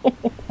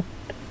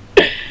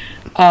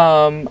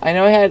 I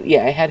know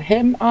I had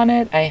him on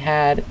it. I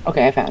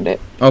found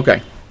it.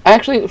 Okay.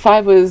 Actually,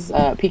 5 was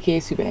PK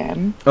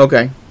Subban.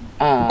 Okay.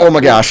 Oh my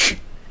gosh.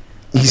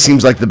 He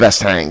seems like the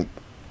best hang.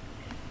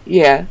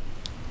 Yeah.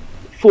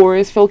 4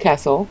 is Phil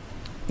Kessel.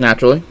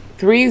 Naturally.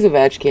 3 is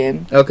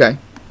Ovechkin. Okay.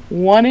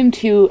 1 and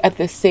 2 at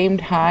the same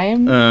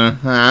time.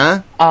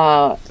 Uh-huh.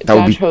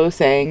 Josh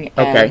Ho-Sang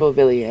and Okay.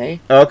 Beauvillier.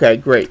 Okay,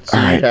 great. So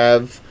All right. you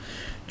have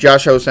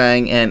Josh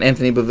Ho-Sang and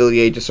Anthony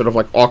Beauvillier just sort of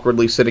like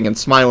awkwardly sitting and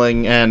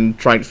smiling and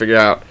trying to figure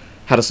out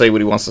how to say what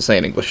he wants to say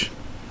in English.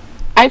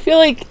 I feel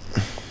like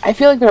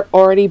they're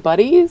already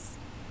buddies.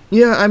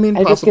 Yeah, I mean,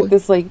 I possibly.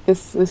 just get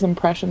this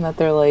impression that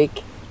they're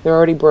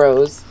already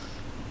bros.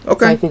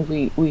 Okay. So I think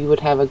we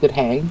would have a good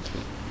hang.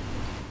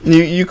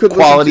 You could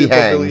Quality listen to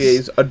hangs.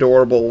 Beauvillier's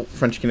adorable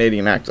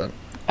French-Canadian accent.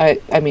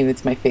 I mean,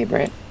 it's my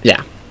favorite.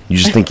 Yeah. You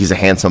just think he's a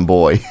handsome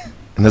boy,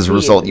 and as a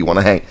result, you want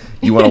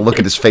to look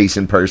at his face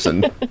in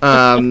person.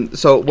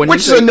 So when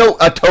Which you is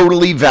a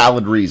totally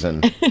valid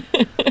reason.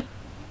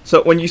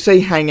 So when you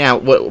say hang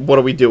out, what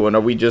are we doing?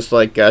 Are we just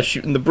like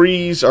shooting the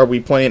breeze? Are we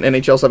playing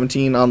NHL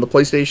 17 on the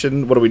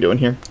PlayStation? What are we doing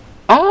here?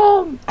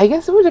 I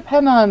guess it would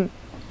depend on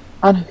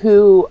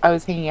who I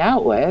was hanging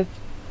out with.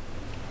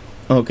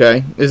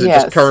 Okay. Is it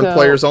Yeah, just current so-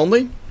 players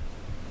only?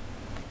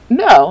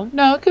 No,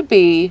 it could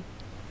be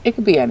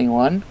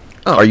anyone.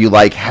 Are you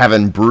like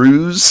having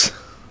brews?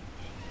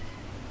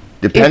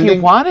 If Depending.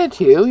 you wanted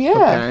to,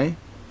 yeah.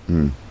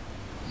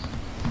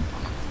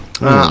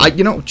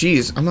 Okay.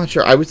 Geez, I'm not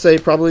sure. I would say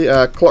probably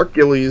Clark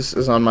Gillies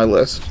is on my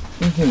list.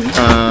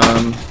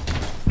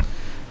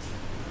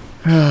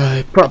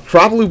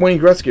 Probably Wayne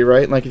Gretzky,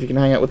 right? Like if you can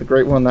hang out with the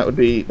great one, that would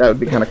be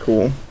kind of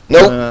cool.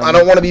 Nope, I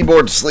don't want to be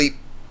bored to sleep.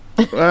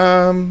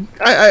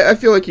 I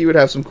feel like he would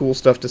have some cool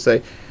stuff to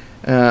say.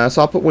 So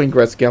I'll put Wayne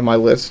Gretzky on my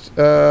list.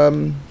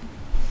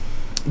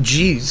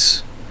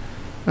 Geez.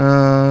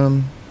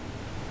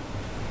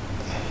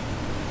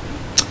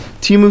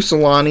 Timu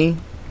Solani.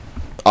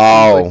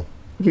 Oh,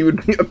 He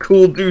would be a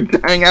cool dude to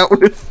hang out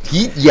with.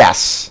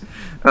 yes.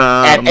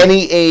 At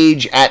any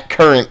age, at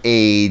current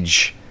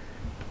age,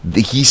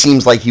 he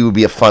seems like he would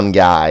be a fun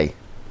guy.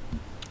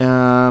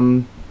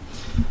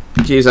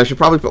 Geez, I should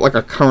probably put like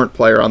a current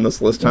player on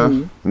this list, huh?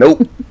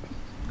 Nope.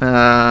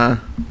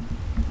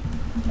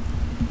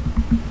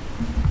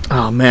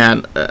 Oh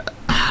man,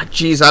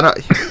 geez, I don't.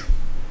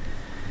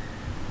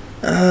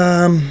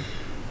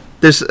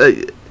 There's,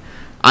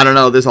 I don't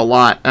know. There's a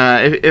lot.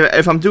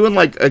 If I'm doing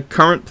like a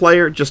current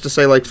player, just to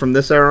say like from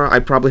this era,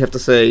 I'd probably have to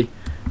say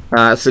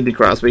Sidney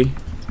Crosby.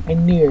 I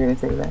knew you were going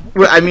to say that.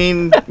 Well, I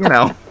mean, you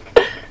know.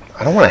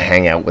 I don't want to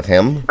hang out with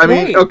him. I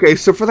mean, Right. okay,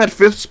 so for that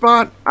fifth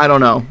spot, I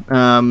don't know.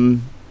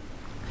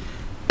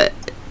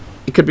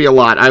 It could be a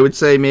lot. I would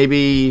say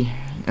maybe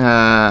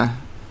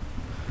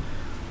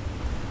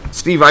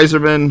Steve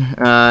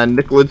Yzerman,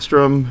 Nick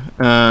Lidstrom.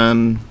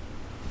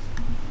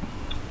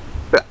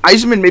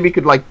 Yzerman maybe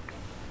could like.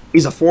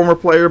 He's a former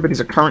player, but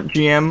he's a current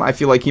GM. I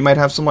feel like he might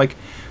have some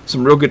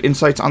real good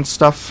insights on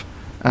stuff.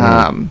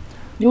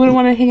 You wouldn't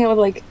want to hang out with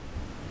like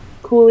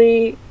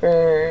Cooley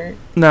or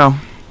No.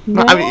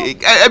 no? I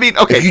mean,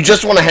 okay. If you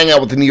just want to hang out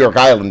with the New York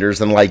Islanders,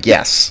 then like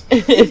yes.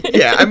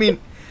 Yeah, I mean,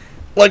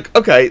 like,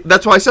 okay,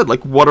 that's why I said,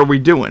 like, what are we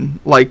doing?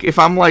 Like, if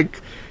I'm, like,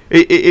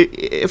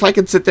 if I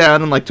could sit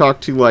down and, like,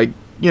 talk to, like,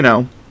 you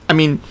know, I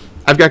mean,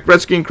 I've got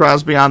Gretzky and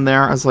Crosby on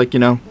there as, like,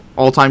 you know,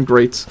 all-time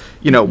greats.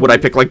 You know, would I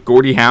pick, like,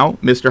 Gordie Howe,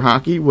 Mr.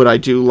 Hockey? Would I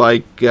do,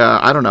 like,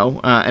 I don't know,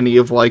 any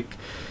of, like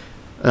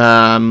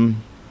Bobby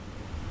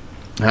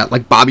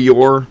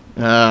Orr?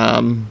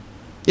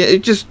 Yeah,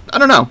 it just, I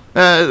don't know.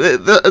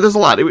 There's a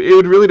lot. It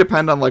would really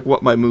depend on, like,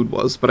 what my mood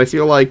was. But I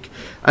feel like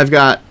I've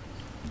got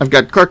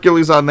Clark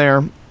Gillies on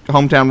there,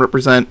 hometown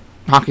represent,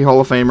 Hockey Hall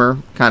of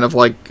Famer, kind of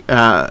like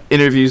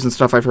interviews and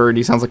stuff I've heard.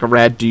 He sounds like a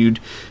rad dude.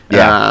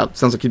 Yeah.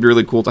 Sounds like he'd be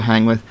really cool to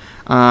hang with.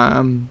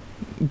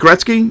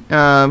 Gretzky,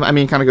 I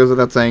mean, kind of goes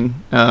without saying.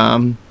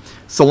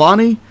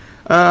 Solani,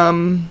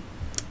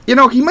 you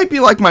know, he might be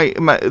like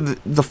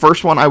the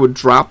first one I would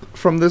drop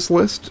from this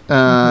list,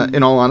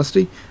 in all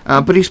honesty.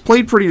 But he's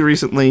played pretty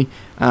recently.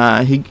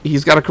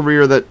 He's got a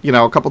career that, you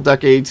know, a couple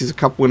decades. He's a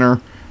cup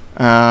winner.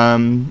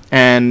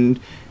 And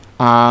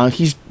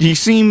he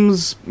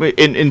seems,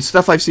 in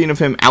stuff I've seen of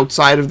him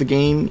outside of the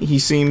game, he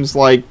seems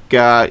like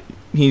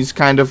he's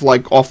kind of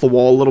like off the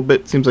wall a little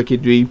bit. Seems like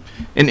he'd be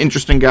an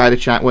interesting guy to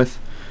chat with.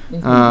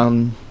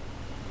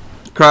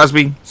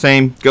 Crosby,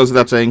 same, goes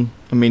without saying.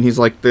 I mean, he's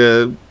like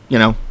the, you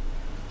know,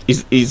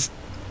 he's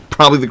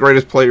probably the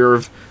greatest player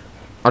of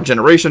our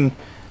generation.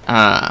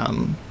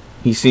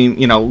 He seemed,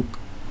 you know,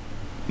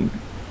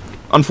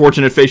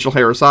 unfortunate facial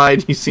hair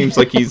aside, he seems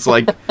like he's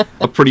like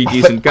a pretty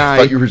decent guy. I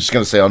thought you were just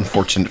going to say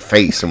unfortunate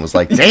face and was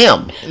like,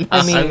 damn.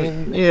 I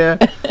mean, Yeah.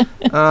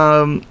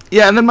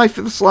 Yeah, and then my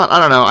fifth slot, I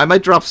don't know. I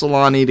might drop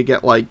Solani to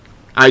get, like,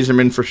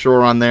 Yzerman for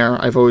sure on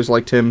there. I've always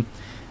liked him.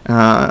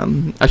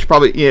 I should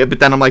probably, yeah, but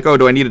then I'm like, oh,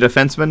 do I need a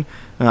defenseman?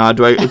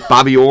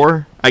 Bobby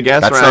Orr, I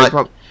guess? That's right?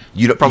 not,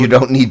 you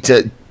don't need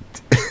to.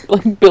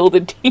 like build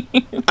a team.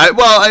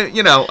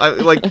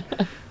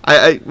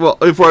 Well,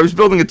 if I was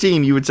building a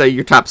team, you would say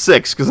your top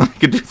six, because I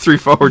could do 3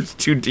 forwards,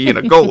 2D, and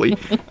a goalie.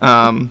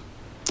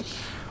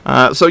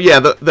 So yeah,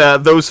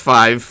 those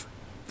 5,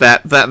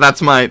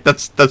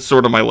 that's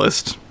sort of my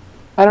list.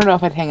 I don't know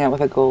if I'd hang out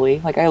with a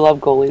goalie. Like, I love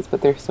goalies,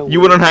 but they're so You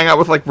weird. wouldn't hang out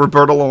with like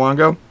Roberto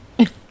Luongo?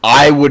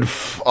 I would.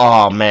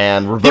 Oh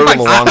man, Roberto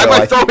Luongo. I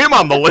might throw him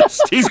on the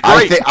list. He's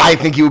great. I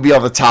think he would be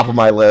on the top of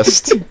my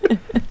list.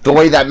 The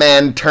way that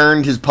man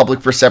turned his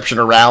public perception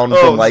around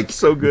from like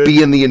so good.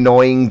 being the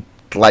annoying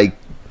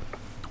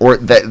or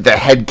the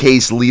head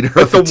case leader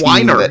of the team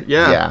whiner,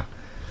 yeah.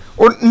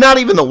 Or not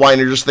even the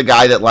whiner, just the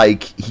guy that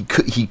like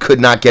he could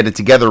not get it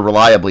together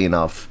reliably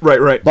enough.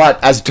 Right.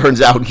 But as it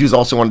turns out, he was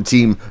also on a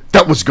team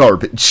that was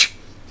garbage.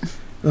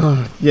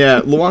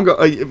 Yeah,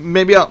 Luongo.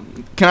 Maybe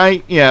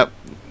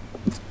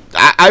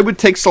I would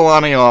take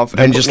Solani off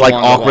And just put like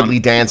Luongo awkwardly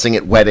dancing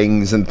at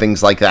weddings and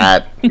things like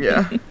that. on.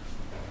 Yeah.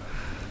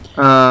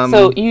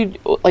 So you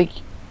like,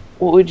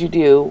 what would you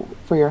do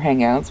for your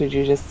hangouts? Would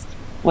you just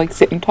like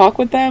sit and talk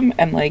with them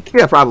and like?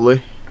 Yeah,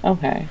 probably.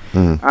 Okay.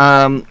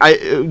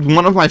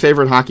 One of my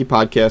favorite hockey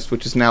podcasts,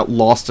 which is now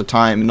lost to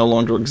time, no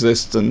longer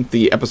exists, and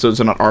the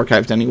episodes are not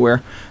archived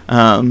anywhere,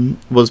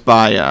 was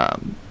by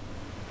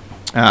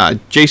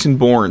Jason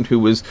Bourne, who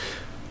was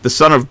the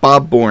son of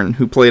Bob Bourne,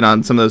 who played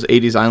on some of those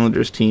 80s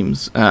Islanders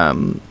teams.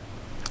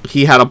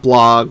 He had a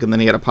blog, and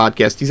then he had a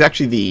podcast. He's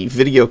actually the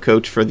video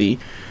coach for the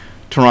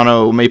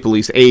Toronto Maple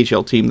Leafs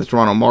AHL team, the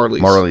Toronto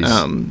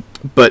Marlies.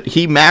 But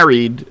he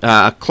married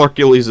Clark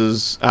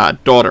Gillies'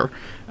 daughter.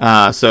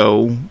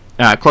 So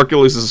Clark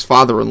Gillies is his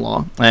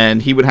father-in-law,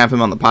 and he would have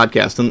him on the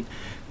podcast. And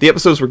the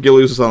episodes where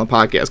Gillies was on the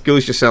podcast,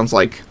 Gillies just sounds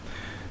like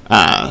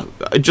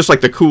just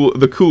like the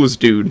coolest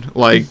dude.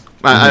 Like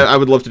I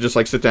would love to just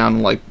like sit down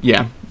and like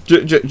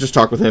just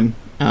talk with him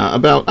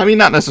about. I mean,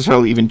 not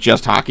necessarily even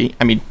just hockey.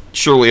 I mean,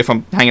 surely if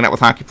I'm hanging out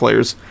with hockey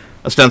players,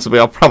 ostensibly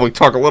I'll probably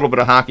talk a little bit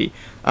of hockey.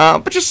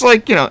 But just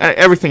like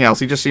everything else,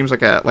 he just seems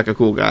like a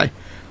cool guy.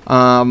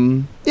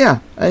 Hang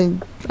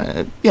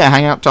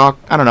out, talk.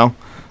 I don't know.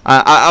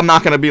 I'm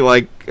not going to be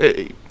like,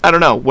 I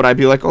don't know. Would I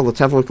be like, oh, let's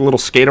have like a little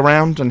skate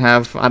around and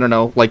have, I don't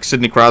know, like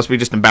Sidney Crosby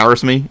just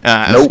embarrass me?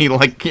 Nope. He,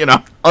 like,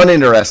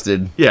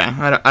 Uninterested.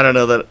 Yeah, I don't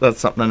know that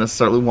that's something I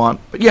necessarily want.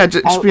 But yeah,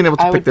 just being able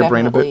to pick their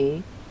brain a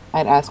bit.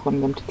 I'd ask one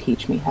of them to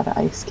teach me how to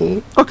ice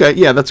skate. Okay,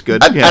 yeah, that's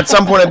good. At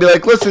some point, I'd be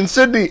like, listen,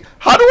 Sydney,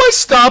 how do I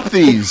stop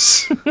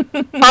these?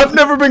 I've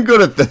never been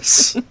good at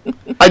this.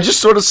 I just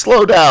sort of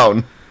slow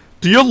down.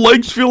 Do your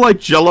legs feel like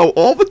Jell-O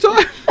all the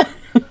time?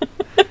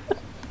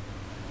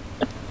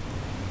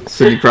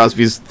 Sidney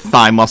Crosby's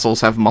thigh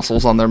muscles have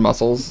muscles on their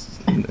muscles.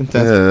 All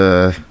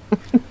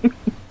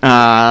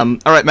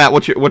right, Matt.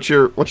 What's your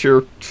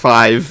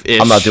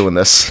 5-ish? I'm not doing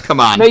this. Come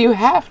on. No, you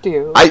have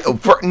to.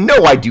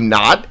 No, I do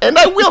not, and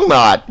I will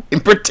not. In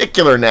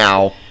particular,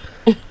 now.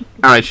 All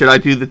right. Should I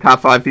do the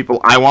top 5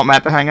 people I want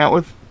Matt to hang out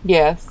with?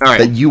 Yes. All right.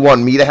 That you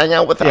want me to hang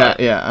out with?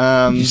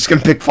 Yeah. You're just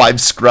gonna pick 5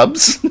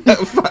 scrubs?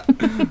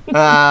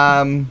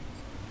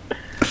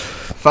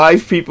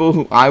 5 people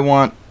who I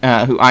want,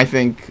 who I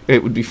think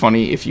it would be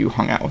funny if you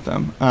hung out with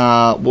them.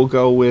 We'll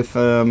go with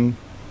 5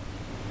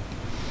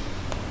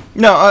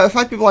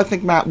 people I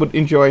think Matt would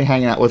enjoy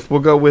hanging out with.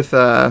 We'll go with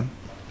I'm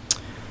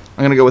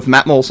gonna go with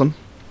Matt Molson.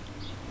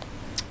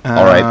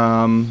 All right.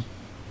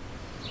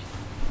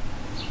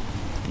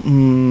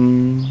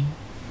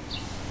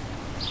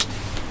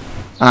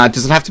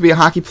 Does it have to be a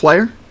hockey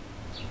player?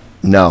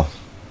 No.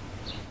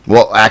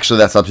 Well, actually,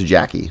 that's up to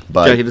Jackie.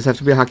 But Jackie, does it have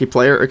to be a hockey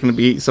player, or can it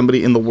be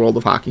somebody in the world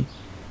of hockey?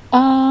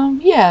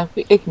 Yeah,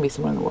 it can be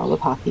someone in the world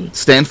of hockey.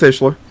 Stan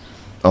Fischler.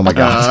 Oh my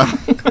god.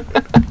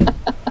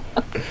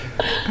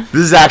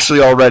 This is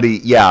actually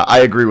already, I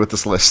agree with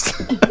this list.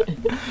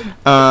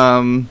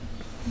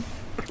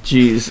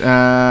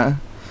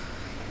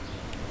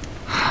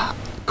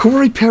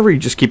 Corey Perry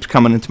just keeps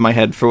coming into my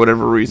head for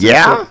whatever reason.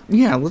 Yeah?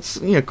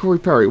 So, Corey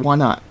Perry, why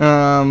not?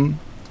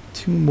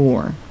 2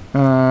 more.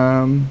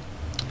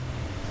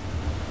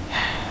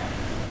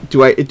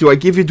 Do I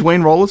give you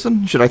Dwayne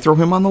Rollison? Should I throw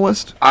him on the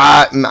list?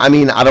 I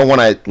mean, I don't want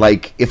to,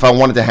 like, if I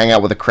wanted to hang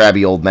out with a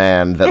crabby old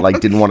man that,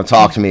 like, didn't want to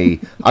talk to me,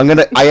 I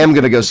am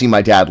gonna go see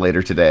my dad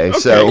later today, Okay,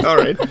 so. all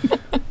right.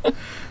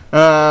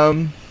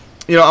 I'm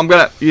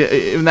gonna,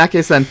 in that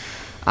case then,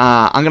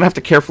 I'm gonna have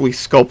to carefully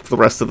sculpt the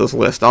rest of this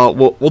list.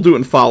 We'll do it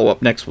in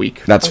follow-up next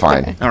week. That's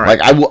Okay. fine. All right.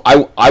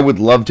 Like, I would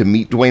love to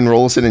meet Dwayne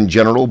Rollison in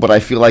general, but I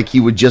feel like he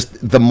would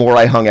just, the more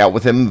I hung out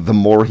with him, the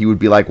more he would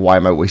be like, why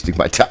am I wasting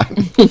my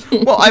time?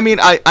 Well, I mean,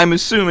 I'm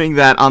assuming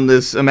that on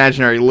this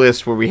imaginary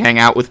list where we hang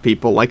out with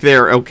people, like,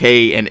 they're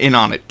okay and in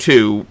on it,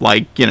 too.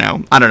 Like,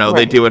 I don't know,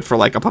 they Right. do it for,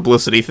 like, a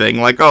publicity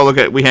thing. Like, oh, look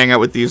at, we hang out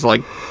with these,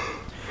 like,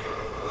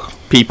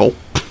 people.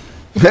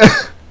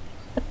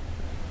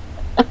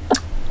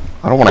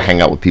 I don't want to hang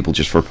out with people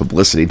just for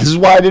publicity. This is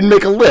why I didn't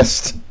make a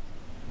list.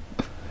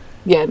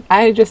 Yeah,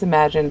 I just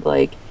imagined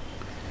like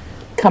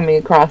coming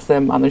across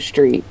them on the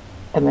street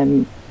and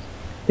then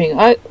being,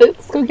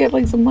 let's go get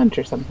like some lunch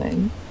or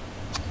something.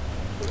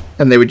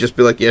 And they would just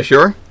be like, yeah,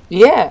 sure.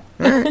 Yeah.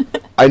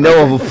 I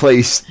know of a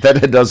place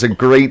that does a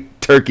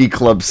great turkey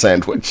club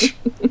sandwich.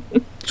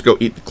 Let's go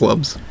eat the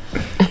clubs.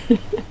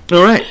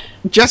 All right.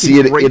 Jesse,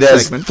 See, great it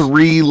has segment.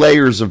 3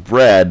 layers of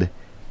bread,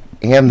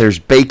 and there's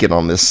bacon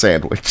on this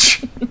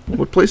sandwich.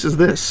 What place is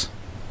this?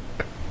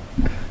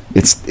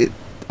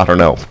 I don't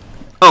know.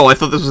 Oh, I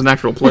thought this was an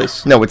actual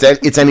place. No,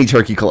 it's any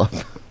turkey club.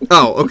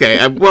 Oh,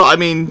 okay. Well, I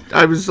mean,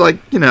 I was like,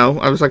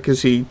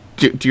 is he?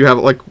 Do you have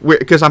like?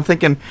 Because I'm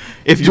thinking,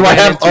 if you Do I ran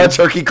have into- a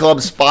turkey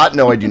club spot?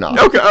 No, I do not.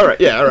 Okay, all right,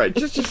 yeah, all right.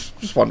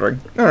 Just wondering.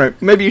 All right,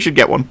 maybe you should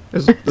get one.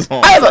 Is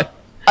all I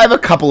have a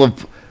couple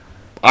of.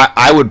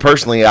 I would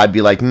personally, I'd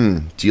be like,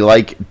 do you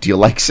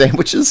like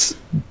sandwiches?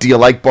 Do you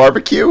like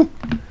barbecue?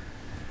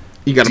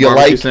 You got a Do you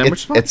barbecue like sandwich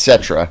spot?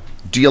 etc.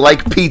 Do you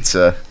like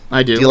pizza?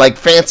 I do. Do you like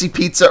fancy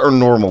pizza or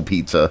normal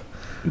pizza?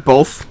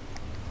 Both.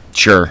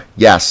 Sure.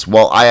 Yes.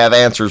 Well, I have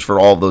answers for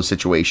all of those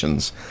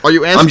situations. Are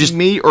you asking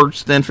me or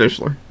Stan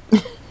Fischler?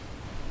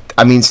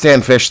 I mean,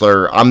 Stan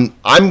Fischler.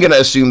 I'm gonna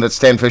assume that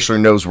Stan Fischler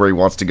knows where he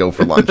wants to go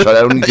for lunch.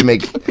 I don't need to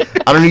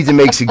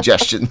make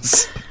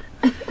suggestions.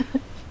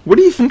 What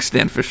do you think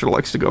Stan Fischler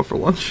likes to go for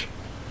lunch?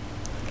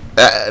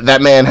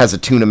 That man has a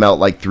tuna melt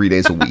like 3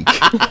 days a week.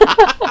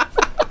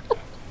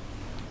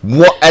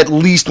 At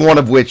least one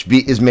of which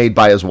is made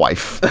by his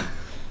wife,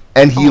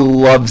 and he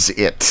loves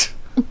it.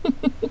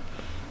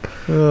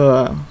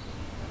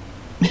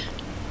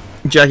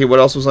 Jackie, what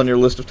else was on your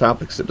list of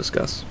topics to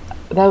discuss?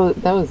 That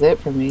was it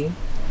for me.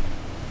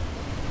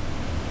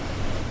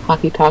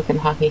 Hockey talk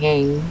and hockey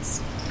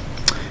hangs.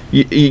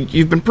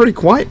 You've been pretty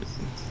quiet.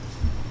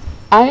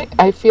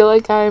 I feel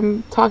like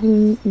I'm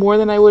talking more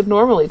than I would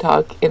normally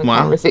talk in a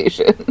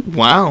conversation.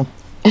 Wow.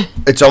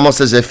 It's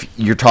almost as if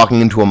you're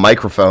talking into a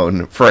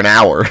microphone for an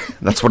hour.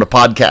 That's what a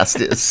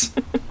podcast is.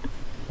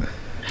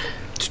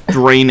 It's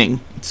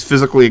draining. It's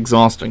physically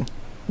exhausting.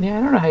 Yeah,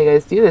 I don't know how you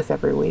guys do this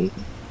every week.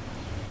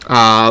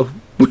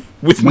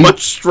 With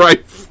much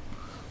strife.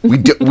 We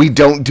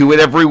don't do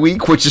it every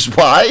week, which is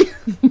why.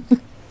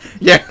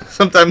 Yeah,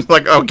 sometimes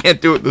like, oh,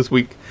 can't do it this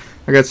week.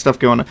 I got stuff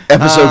going on.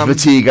 Episode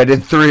fatigue. I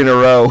did 3 in a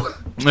row.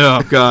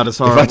 Oh God, it's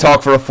horrible. If I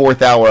talk for a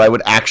 4th hour, I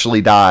would actually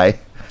die.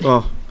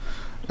 Oh,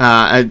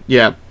 I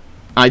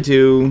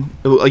do.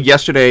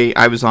 Yesterday,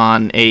 I was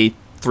on a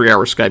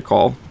 3-hour Skype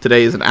call.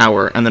 Today is an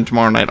hour, and then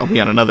tomorrow night I'll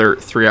be on another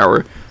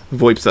 3-hour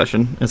VoIP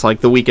session. It's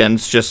like the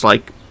weekends, just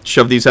like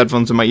shove these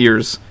headphones in my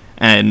ears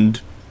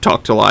and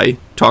talk till I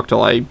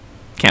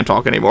can't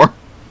talk anymore.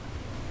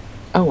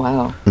 Oh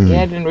wow!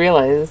 Yeah, I didn't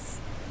realize.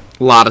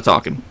 A lot of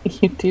talking.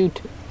 You do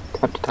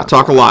have to talk. I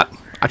talk a lot.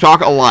 I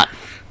talk a lot.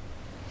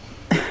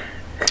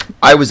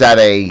 I was at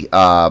an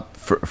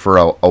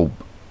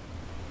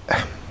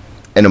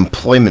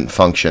employment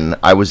function.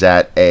 I was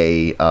at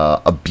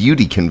a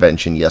beauty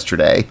convention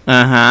yesterday.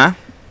 Uh-huh.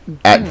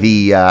 At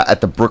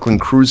the Brooklyn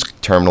Cruise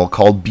Terminal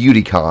called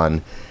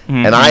BeautyCon,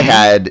 and I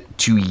had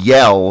to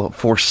yell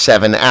for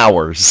 7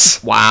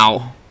 hours.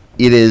 Wow.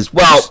 It is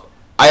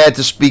I had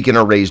to speak in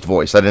a raised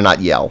voice. I did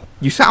not yell.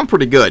 You sound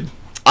pretty good.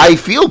 I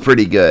feel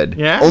pretty good.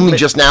 Yeah? Only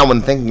just now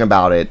when thinking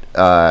about it,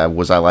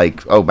 was I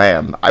like, oh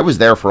man, I was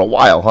there for a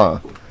while, huh?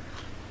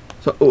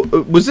 So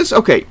was this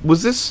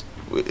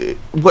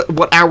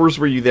what hours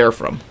were you there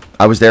from?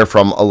 I was there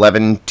from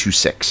 11 to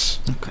 6.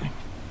 Okay.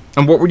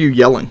 And what were you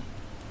yelling?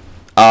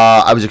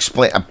 I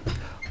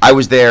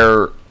was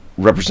there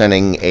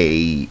representing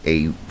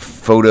a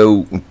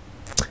photo.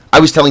 I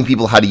was telling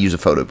people how to use a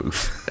photo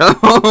booth.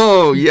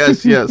 Oh,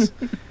 yes.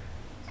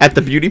 At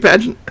the beauty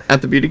pageant?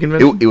 At the beauty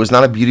convention? It was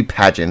not a beauty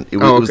pageant. It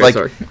was like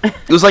sorry.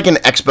 It was like an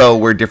expo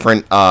where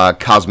different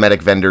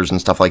cosmetic vendors and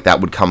stuff like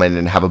that would come in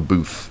and have a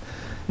booth.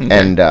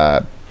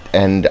 Okay.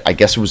 And I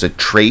guess it was a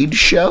trade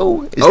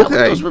show. Is that what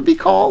those would be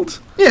called?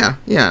 Yeah,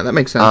 that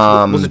makes sense.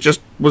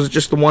 Was it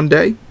just the one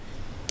day?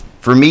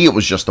 For me, it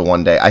was just the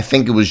one day. I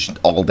think it was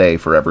all day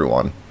for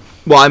everyone.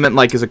 Well, I meant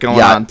like, is it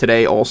going on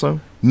today also?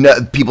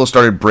 No, people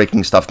started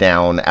breaking stuff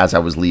down as I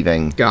was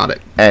leaving. Got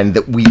it. And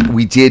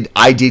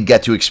I did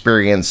get to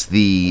experience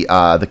the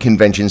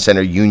convention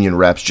center union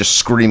reps just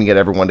screaming at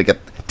everyone to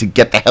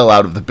get the hell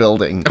out of the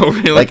building. Oh,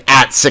 really? Like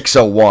at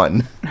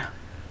 6:01.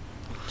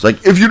 It's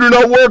like, if you do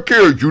not work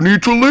here, you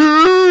need to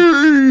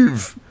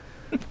leave.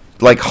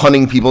 Like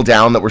hunting people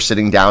down that were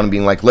sitting down and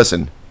being like,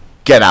 listen,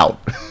 get out.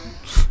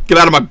 Get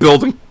out of my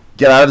building.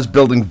 Get out of this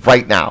building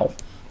right now.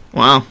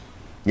 Wow.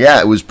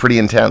 Yeah, it was pretty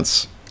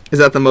intense. Is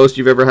that the most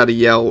you've ever had to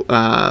yell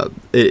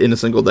in a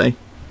single day?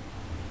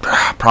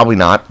 Probably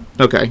not.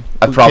 Okay.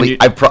 Had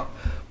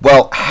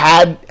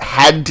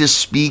to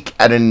speak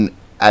at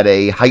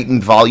a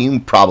heightened volume,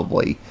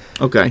 probably.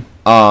 Okay.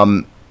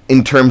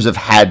 In terms of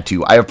had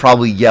to, I have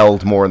probably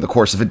yelled more in the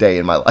course of a day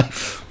in my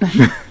life.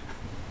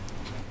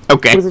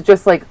 Okay. Was it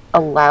just like a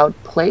loud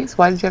place?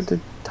 Why did you have to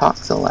talk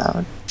so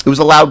loud? It was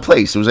a loud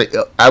place.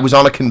 I was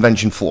on a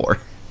convention floor.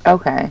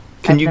 Okay.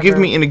 Can you give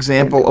me an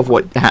example of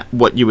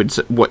what you would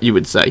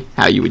say,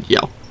 how you would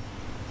yell?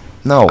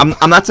 No.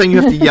 I'm not saying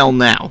you have to yell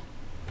now.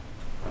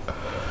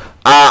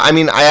 I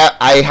mean,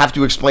 I have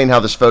to explain how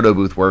this photo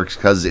booth works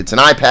because it's an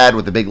iPad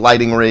with a big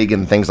lighting rig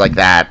and things like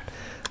that.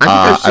 I think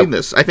I've seen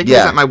this. I think it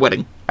was at my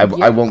wedding.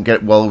 I won't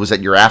get. Well, it was at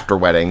your after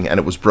wedding and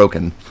it was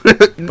broken,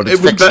 but it's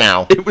fixed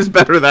now. It was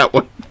better that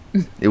way.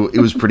 It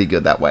was pretty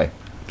good that way.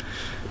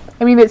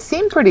 I mean, it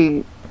seemed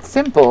pretty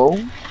simple.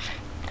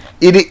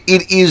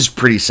 It is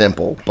pretty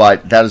simple,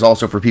 but that is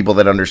also for people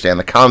that understand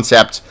the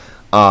concept,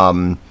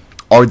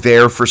 are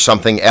there for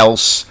something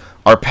else,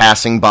 are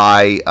passing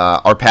by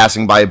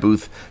a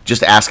booth,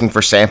 just asking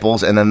for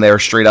samples, and then they're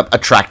straight up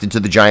attracted to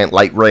the giant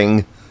light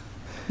ring.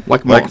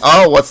 Like,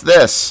 oh, what's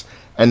this?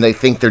 And they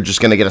think they're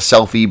just going to get a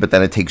selfie, but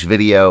then it takes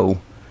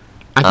video.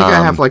 I think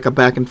I have like a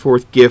back and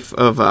forth gif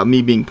of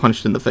me being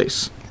punched in the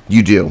face.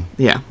 You do?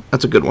 Yeah,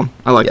 that's a good one.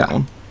 I like that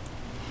one.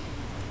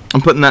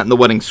 I'm putting that in the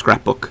wedding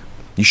scrapbook.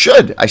 You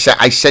should. I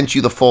sent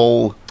you the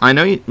full... I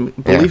know you...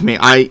 Believe me.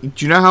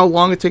 Do you know how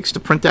long it takes to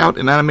print out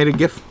an animated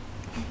GIF?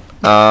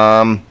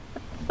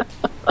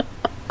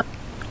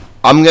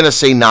 I'm gonna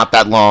say not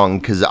that long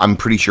because I'm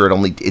pretty sure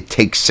it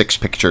takes 6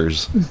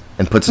 pictures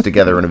and puts it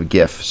together in a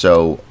GIF.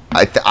 So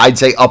I'd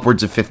say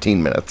upwards of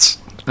 15 minutes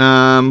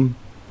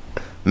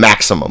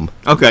maximum.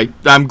 Okay,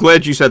 I'm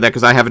glad you said that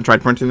because I haven't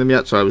tried printing them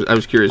yet, so I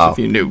was curious if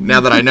you knew.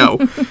 Now that I know.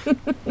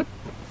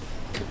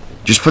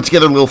 Just put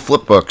together little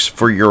flip books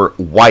for your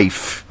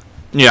wife.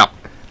 Yeah.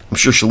 I'm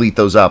sure she'll eat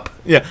those up.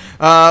 Yeah.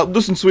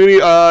 Listen, sweetie,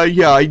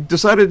 yeah, I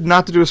decided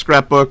not to do a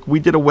scrapbook. We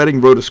did a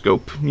wedding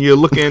rotoscope. You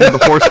look in, the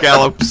horse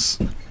gallops.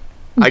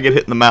 I get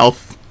hit in the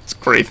mouth. It's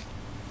great.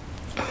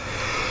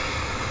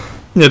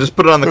 Yeah, just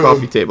put it on the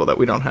coffee table that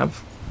we don't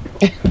have.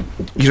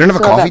 You don't have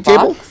a So coffee that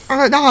table? box?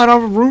 No, I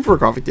don't have room for a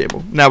coffee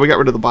table. No, we got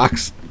rid of the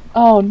box.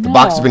 Oh no. The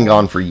box has been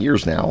gone for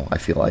years now, I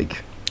feel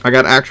like. I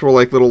got actual,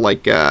 like, little,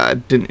 like,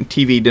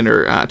 TV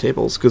dinner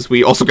tables, because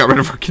we also got rid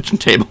of our kitchen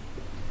table.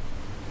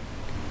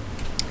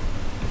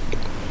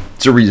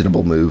 It's a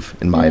reasonable move,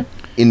 in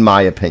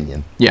my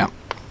opinion. Yeah.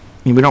 I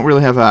mean, we don't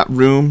really have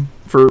room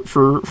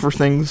for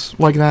things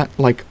like that,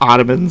 like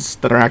ottomans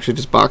that are actually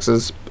just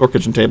boxes or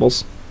kitchen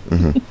tables.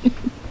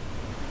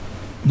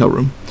 No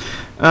room.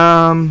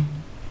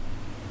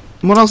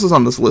 What else is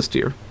on this list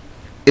here?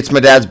 It's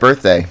my dad's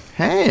birthday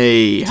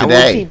Hey,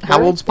 today.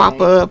 How old's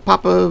Papa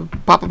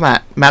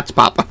Matt? Matt's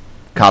Papa.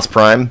 Cos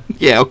Prime.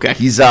 Yeah, okay.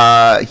 He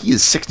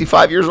is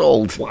 65 years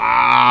old.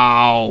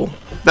 Wow.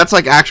 That's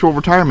like actual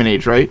retirement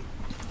age, right?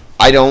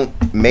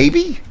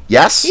 Maybe?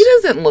 Yes? He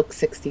doesn't look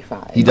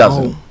 65. He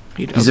doesn't. No,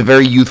 he doesn't. He's a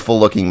very youthful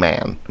looking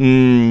man.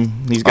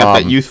 He's got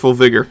that youthful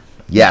vigor.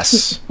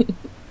 Yes.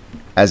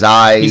 He's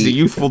He's a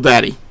youthful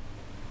daddy.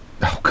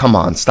 Oh, come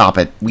on, stop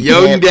it.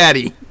 Young can't-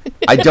 daddy.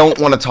 I don't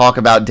want to talk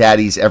about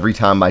daddies every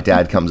time my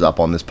dad comes up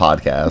on this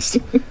podcast.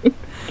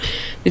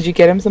 Did you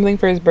get him something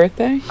for his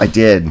birthday? I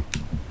did.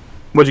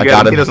 What'd you I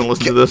got get him? him. He doesn't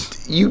listen to this.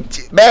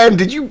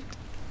 Did you...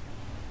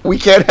 We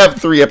can't have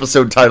 3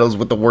 episode titles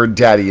with the word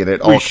daddy in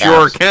it. All We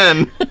sure caps.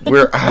 can.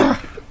 We're...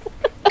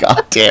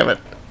 God damn it.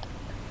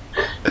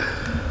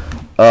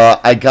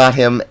 I got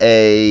him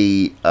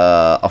a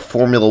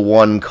Formula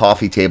One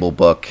coffee table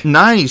book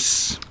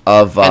Nice.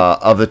 of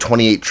the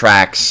 28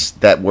 tracks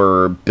that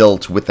were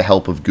built with the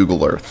help of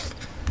Google Earth.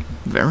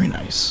 Very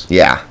nice.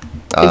 Yeah.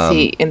 Is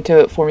he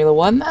into Formula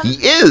One then?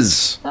 He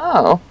is.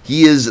 Oh.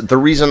 He is. The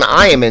reason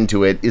I am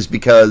into it is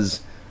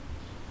because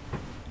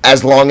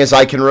as long as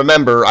I can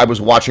remember, I was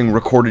watching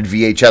recorded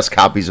VHS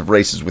copies of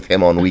races with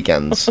him on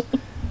weekends.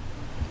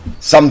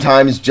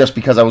 Sometimes just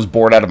because I was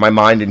bored out of my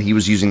mind and he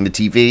was using the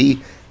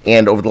TV,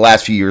 and over the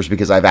last few years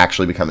because I've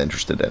actually become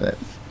interested in it.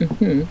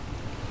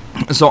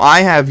 So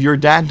I have your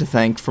dad to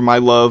thank for my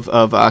love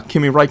of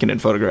Kimi Räikkönen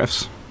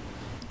photographs.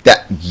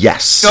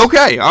 Yes.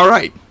 Okay, all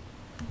right.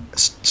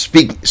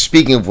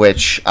 Speaking of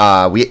which,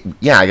 I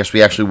guess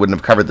we actually wouldn't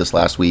have covered this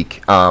last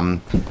week.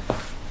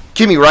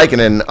 Kimi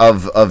Räikkönen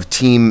of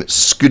Team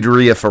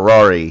Scuderia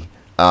Ferrari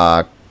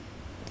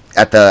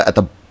at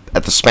the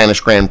Spanish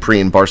Grand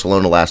Prix in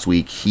Barcelona last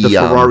week. The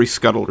Ferrari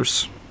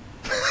scuttlers.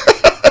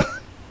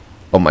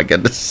 Oh my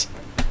goodness.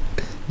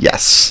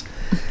 Yes.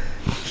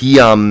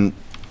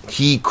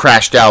 He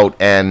crashed out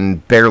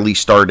and barely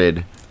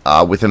started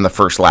within the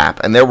first lap,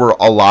 and there were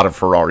a lot of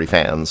Ferrari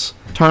fans.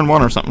 Turn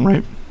 1 or something,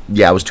 right?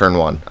 Yeah, it was turn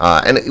 1.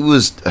 And it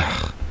was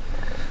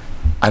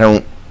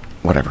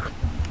whatever.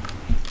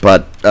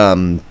 But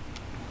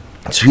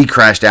so he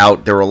crashed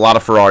out. There were a lot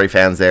of Ferrari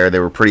fans there. They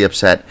were pretty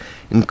upset,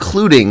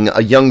 including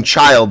a young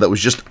child that was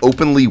just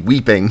openly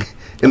weeping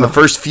in the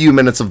first few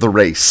minutes of the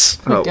race.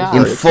 Oh, God.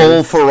 In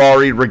full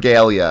Ferrari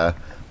regalia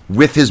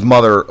with his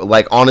mother,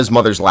 like on his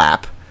mother's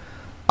lap.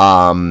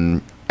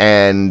 And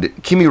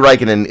Kimi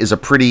Räikkönen is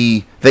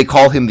they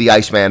call him the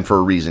Iceman for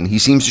a reason. He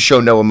seems to show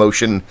no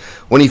emotion.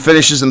 When he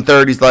finishes in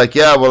third, he's like,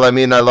 yeah, well, I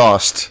mean, I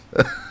lost.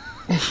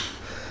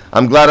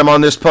 I'm glad I'm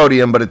on this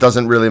podium, but it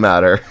doesn't really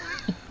matter.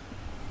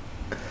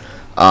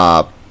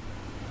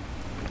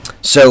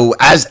 So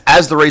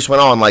as the race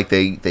went on, like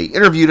they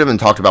interviewed him and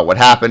talked about what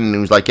happened, and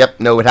he was like, "Yep,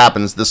 no, it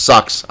happens. This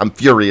sucks. I'm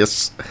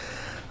furious."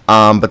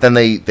 But then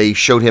they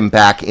showed him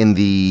back in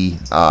the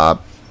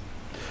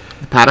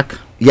paddock.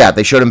 Yeah,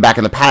 they showed him back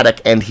in the paddock,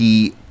 and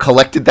he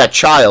collected that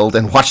child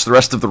and watched the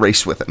rest of the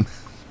race with him.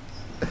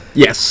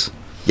 Yes.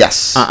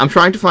 Yes. I'm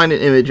trying to find an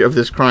image of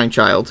this crying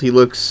child.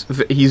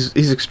 He's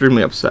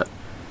extremely upset.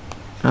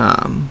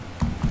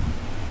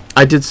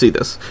 I did see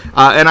this,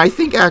 and I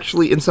think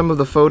actually in some of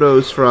the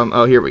photos from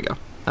here we go.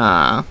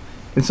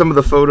 In some of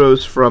the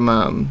photos from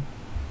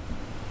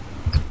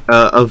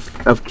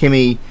of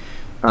Kimi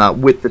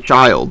with the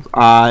child,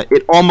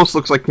 it almost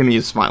looks like Kimi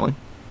is smiling,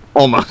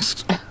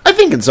 almost. I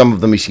think in some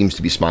of them he seems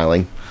to be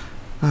smiling.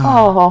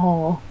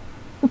 Oh.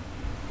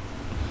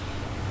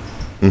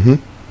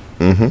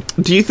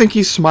 Do you think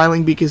he's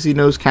smiling because he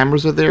knows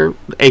cameras are there,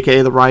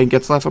 aka the Ryan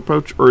Getzlaff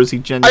approach, or is he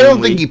I genuinely? I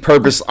don't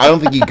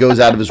think he goes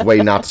out of his way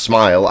not to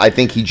smile. I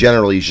think he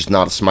generally is just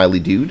not a smiley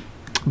dude.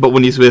 But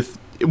when he's with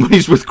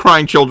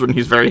crying children,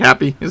 he's very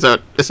happy. Is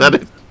that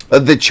it?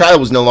 The child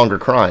was no longer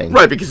crying.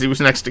 Right, because he was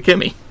next to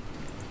Kimi.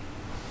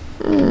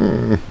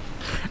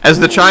 As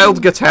the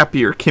child gets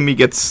happier, Kimmy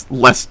gets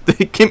less.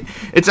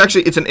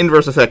 It's an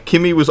inverse effect.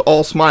 Kimmy was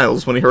all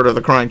smiles when he heard of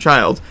the crying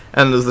child,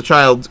 and as the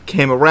child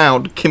came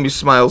around, Kimmy's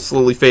smiles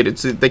slowly faded.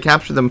 So they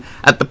capture them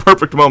at the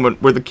perfect moment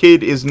where the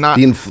kid is not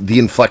The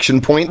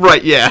inflection point.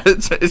 right. Yeah,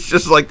 it's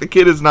just like the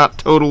kid is not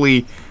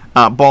totally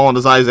bawling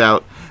his eyes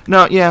out.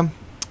 No, yeah.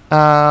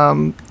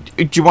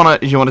 Do you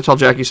wanna tell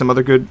Jackie some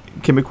other good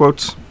Kimmy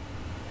quotes?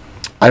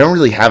 I don't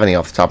really have any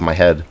off the top of my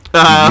head.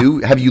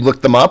 Have you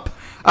looked them up?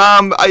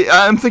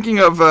 I'm thinking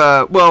of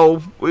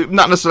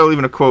not necessarily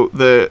even a quote.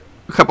 A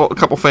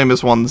couple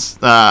famous ones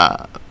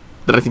that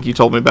I think you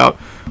told me about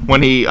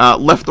when he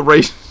left the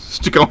race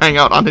to go hang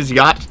out on his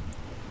yacht.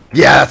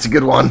 Yeah, that's a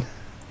good one.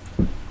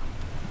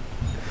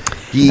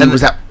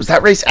 Was that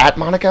race at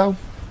Monaco?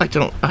 I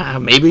don't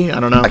maybe I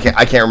don't know.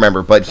 I can't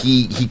remember, but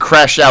he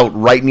crashed out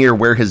right near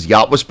where his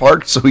yacht was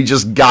parked, so he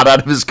just got out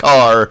of his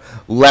car,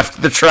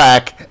 left the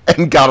track,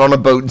 and got on a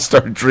boat and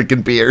started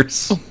drinking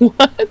beers.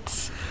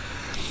 What?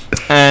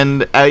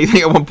 And I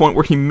think at one point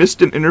where he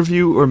missed an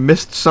interview or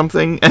missed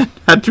something and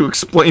had to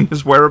explain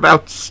his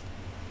whereabouts.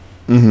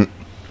 Mm-hmm.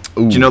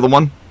 Ooh, Do you know the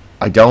one?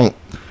 I don't.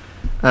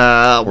 Or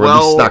at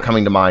least it's not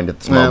coming to mind at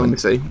this moment. Let me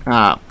see.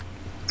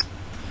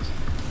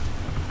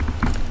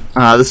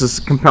 This is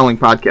compelling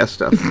podcast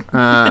stuff.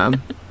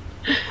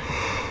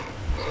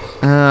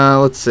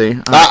 Let's see.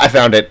 I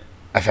found it.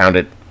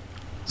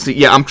 See,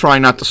 yeah, I'm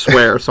trying not to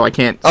swear, so I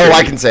can't. Oh,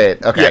 I can say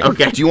it. Okay. Yeah,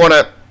 okay. Do you want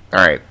to? All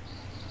right.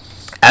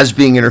 As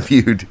being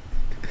interviewed,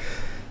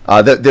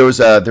 there was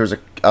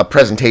a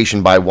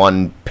presentation by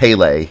one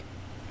Pele.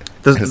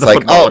 It's like,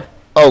 footballer.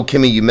 oh,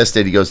 Kimmy, you missed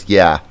it. He goes,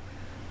 yeah.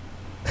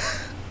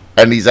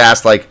 And he's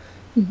asked, like,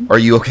 are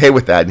you okay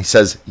with that? And he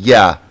says,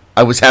 yeah,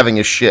 I was having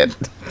a shit.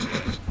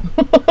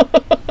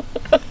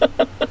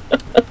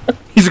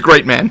 He's a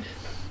great man.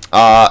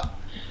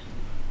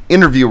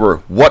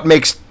 Interviewer, what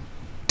makes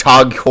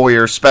Tag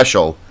Heuer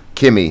special?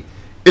 Kimmy,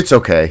 it's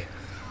okay.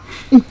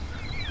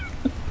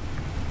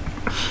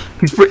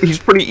 He's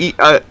pretty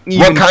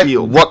even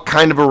keeled. What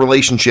kind of a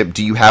relationship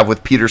do you have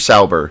with Peter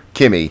Sauber?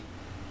 Kimmy,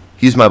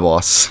 he's my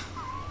boss.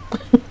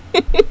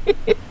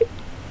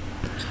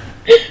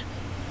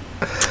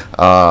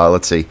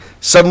 Let's see.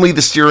 Suddenly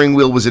the steering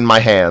wheel was in my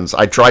hands.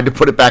 I tried to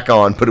put it back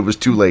on, but it was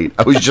too late.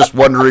 I was just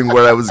wondering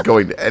where I was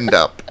going to end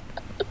up.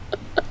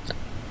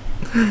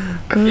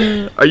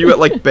 Are you at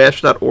like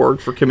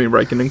bash.org for Kimi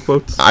Räikkönen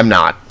quotes? I'm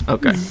not.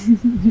 Okay.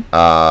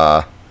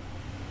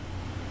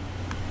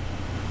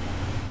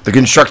 The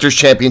Constructors'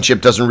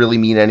 Championship doesn't really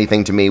mean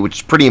anything to me, which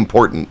is pretty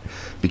important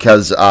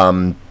because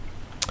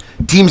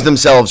teams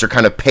themselves are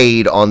kind of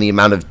paid on the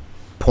amount of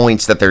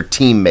points that their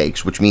team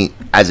makes, which mean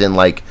as in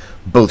like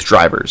both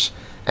drivers.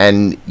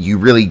 And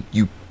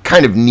you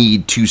kind of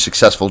need two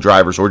successful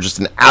drivers or just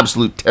an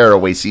absolute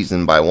tearaway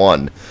season by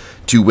one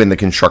to win the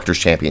Constructors'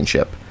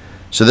 Championship.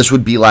 So this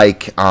would be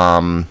like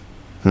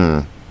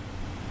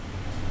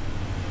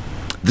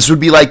This would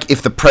be like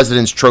if the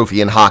President's Trophy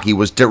in hockey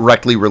was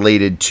directly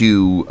related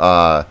to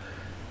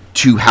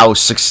how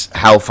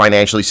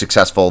financially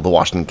successful the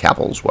Washington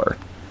Capitals were.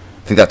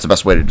 I think that's the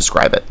best way to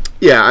describe it.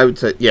 Yeah, I would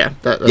say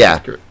that's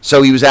accurate.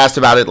 So he was asked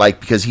about it, like,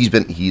 because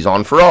he's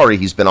on Ferrari,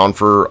 he's been on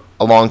for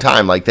a long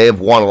time. Like, they have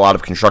won a lot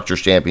of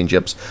Constructors'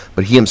 Championships,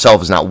 but he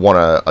himself has not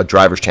won a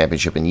Drivers'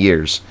 Championship in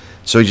years.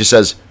 So he just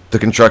says, the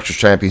Constructors'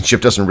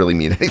 Championship doesn't really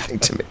mean anything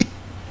to me.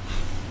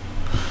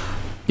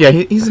 Yeah,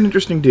 he's an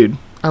interesting dude.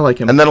 I like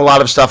him. And then a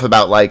lot of stuff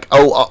about, like,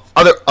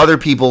 other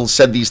people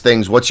said these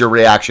things, what's your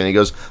reaction? He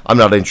goes, I'm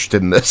not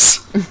interested in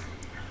this.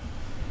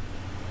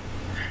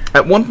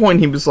 At one point,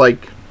 he was,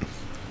 like,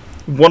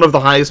 one of the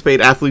highest paid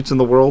athletes in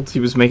the world. He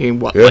was making,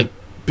 like,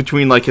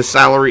 between, like, his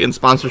salary and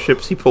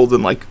sponsorships, he pulled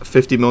in, like,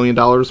 $50 million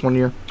one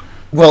year.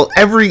 Well,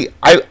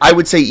 I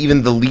would say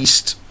even the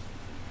least...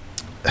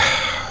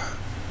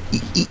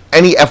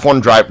 any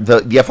F1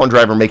 driver, the F1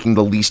 driver making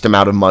the least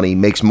amount of money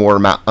makes more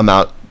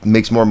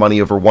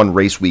money over one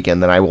race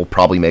weekend than I will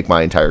probably make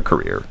my entire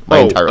career,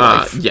 entire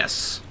life.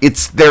 Yes.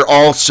 They're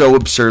all so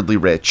absurdly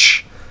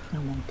rich. Oh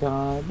my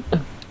god.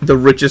 The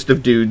richest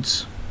of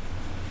dudes.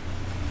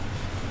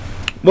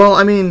 Well,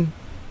 I mean,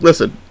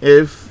 listen,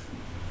 if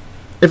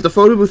the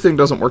photo booth thing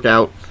doesn't work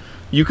out,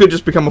 you could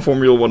just become a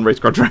Formula 1 race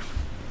car driver.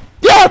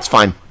 Yeah, it's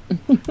fine.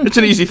 It's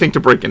an easy thing to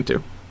break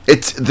into.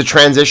 It's the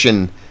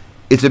transition.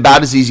 It's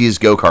about as easy as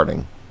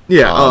go-karting.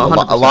 Yeah,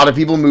 a lot of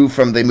people move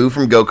from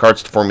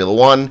go-karts to Formula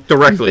 1.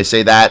 Directly. They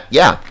say that,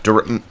 yeah.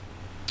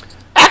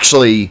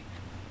 Actually,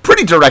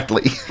 pretty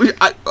directly.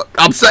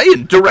 I'm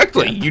saying,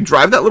 directly. You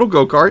drive that little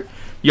go-kart,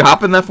 you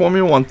hop in that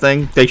Formula 1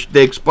 thing, they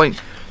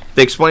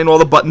explain all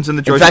the buttons in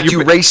the joystick.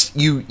 In fact,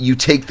 you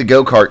take the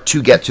go-kart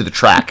to get to the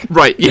track.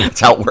 Right, yeah.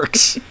 That's how it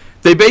works.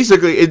 They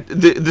basically,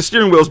 the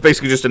steering wheel is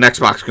basically just an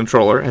Xbox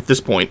controller at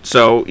this point,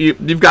 so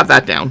you've got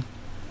that down.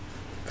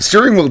 The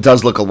steering wheel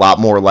does look a lot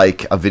more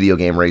like a video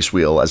game race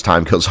wheel as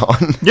time goes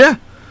on. Yeah,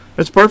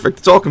 it's perfect.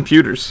 It's all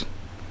computers.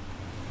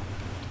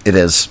 It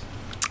is.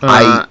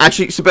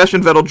 Actually,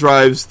 Sebastian Vettel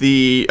drives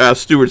the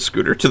Stewart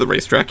scooter to the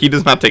racetrack. He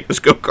does not take this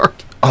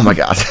go-kart. Oh my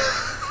god.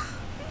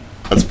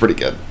 That's pretty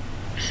good.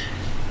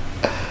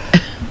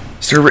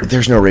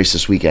 There's no race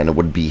this weekend. It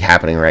would be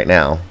happening right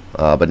now.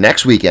 But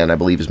next weekend, I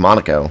believe, is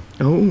Monaco.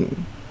 Oh.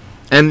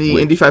 And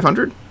the Indy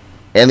 500?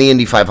 And the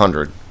Indy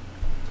 500.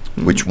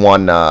 Which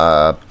won...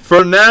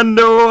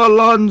 Fernando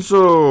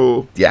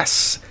Alonso!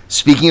 Yes.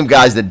 Speaking of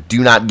guys that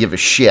do not give a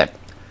shit.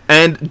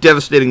 And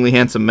devastatingly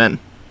handsome men.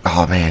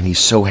 Oh, man, he's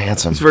so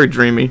handsome. He's very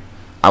dreamy.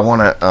 I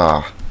want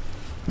to...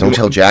 don't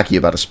tell Jackie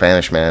about a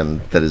Spanish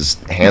man that is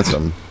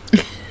handsome.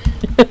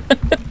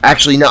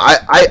 Actually, no.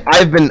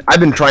 I've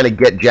been trying to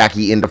get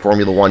Jackie into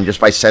Formula One just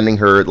by sending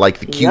her like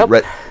the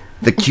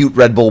cute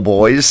Red Bull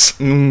boys.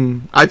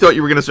 I thought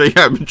you were gonna say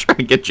I've been trying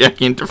to get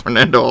Jackie into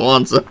Fernando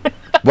Alonso.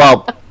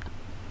 Well,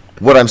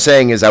 what I'm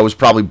saying is I was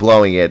probably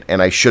blowing it,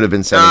 and I should have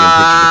been sending him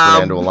pictures of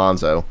Fernando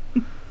Alonso.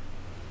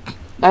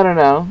 I don't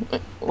know.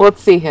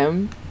 Let's see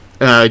him.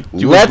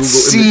 Let's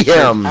see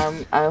him.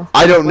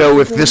 I don't know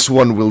if this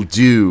one will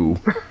do.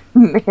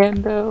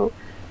 Fernando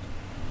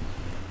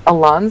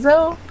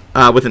Alonso?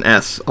 With an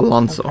S,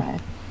 Alonso. Okay.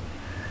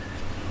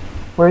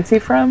 Where's he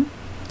from?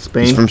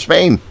 Spain. He's from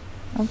Spain.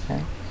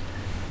 Okay.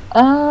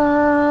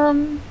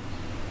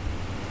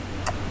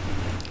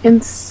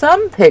 In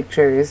some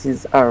pictures,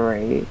 he's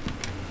alright.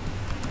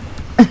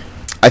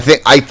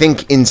 I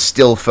think in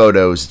still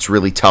photos, it's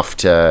really tough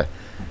to.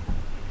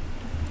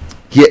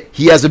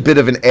 He has a bit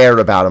of an air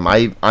about him.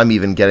 I'm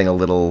even getting a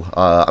little.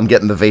 I'm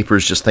getting the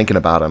vapors just thinking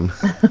about him.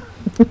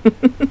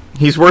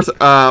 He's worth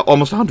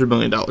almost $100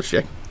 million,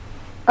 Jack.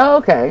 Oh,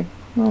 okay.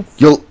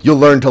 You'll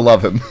learn to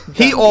love him.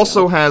 He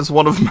also has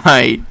one of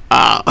my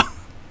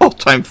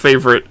all-time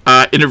favorite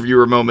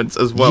interviewer moments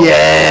as well.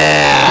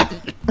 Yeah,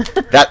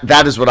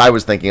 that is what I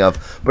was thinking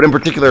of. But in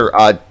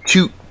particular,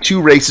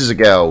 two races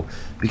ago,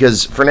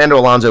 because Fernando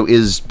Alonso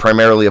is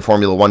primarily a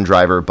Formula One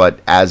driver, but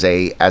as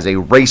a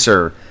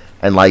racer,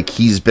 and like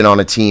he's been on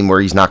a team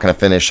where he's not going to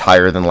finish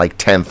higher than like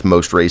 10th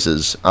most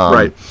races.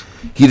 Right.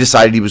 He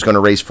decided he was going to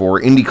race for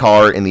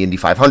IndyCar in the Indy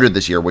 500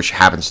 this year, which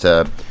happens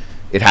to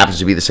be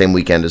the same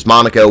weekend as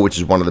Monaco, which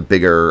is one of the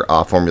bigger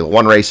Formula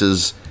One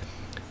races.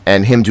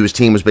 And him to his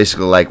team was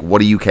basically like, what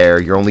do you care?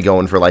 You're only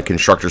going for like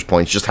constructors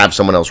points. Just have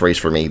someone else race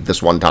for me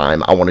this one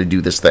time. I want to do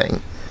this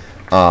thing.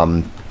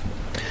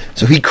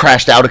 So he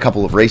crashed out a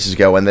couple of races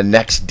ago, and the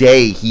next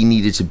day he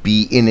needed to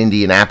be in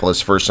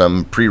Indianapolis for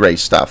some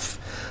pre-race stuff.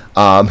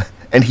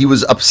 And he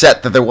was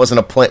upset that there wasn't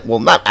a plane. Well,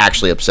 not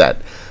actually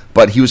upset,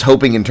 but he was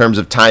hoping in terms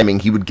of timing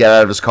he would get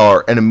out of his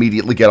car and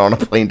immediately get on a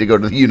plane to go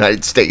to the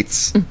United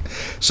States.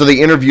 So they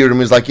interviewed him.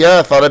 He was like, yeah,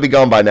 I thought I'd be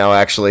gone by now,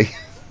 actually.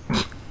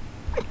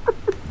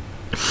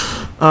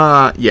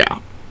 Yeah.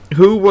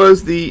 Who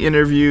was the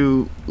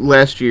interview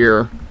last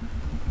year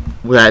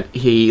that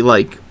he,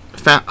 like,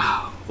 found...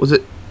 Was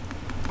it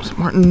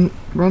Martin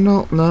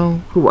Brundle? No.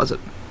 Who was it?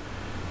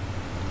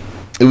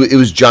 It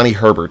was Johnny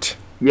Herbert.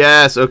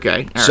 Yes,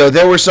 okay. All so right.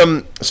 there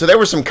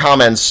were some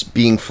comments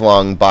being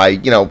flung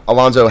by,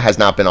 Alonso has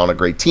not been on a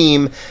great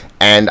team,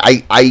 and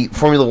I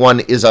Formula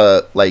One is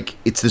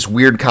it's this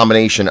weird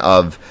combination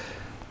of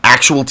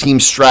actual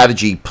team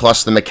strategy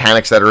plus the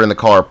mechanics that are in the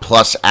car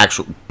plus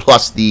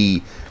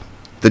the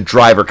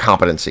driver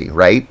competency,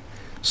 right?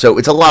 So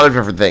it's a lot of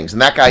different things.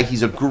 And that guy,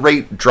 he's a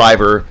great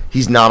driver.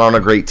 He's not on a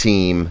great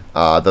team,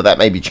 though that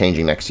may be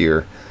changing next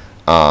year.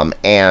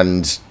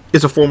 And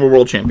is a former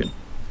world champion.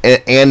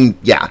 And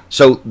yeah,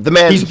 so the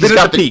man he's been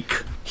at the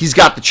peak. He's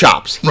got the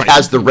chops. He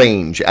has the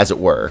range, as it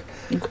were.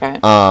 Okay.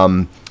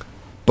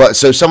 But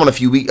so someone a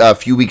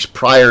few weeks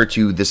prior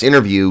to this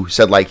interview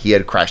said like he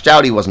had crashed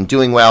out, he wasn't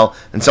doing well,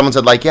 and someone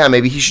said like, yeah,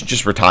 maybe he should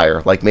just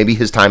retire. Like maybe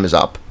his time is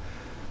up.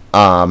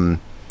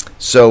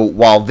 So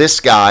while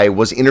this guy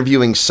was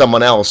interviewing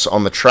someone else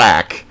on the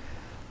track,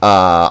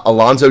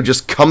 Alonso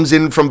just comes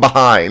in from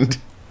behind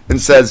and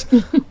says,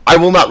 I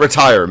will not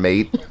retire,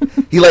 mate.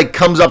 He like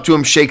comes up to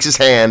him, shakes his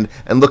hand,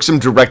 and looks him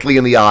directly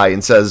in the eye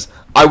and says,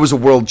 I was a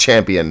world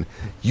champion.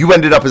 You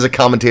ended up as a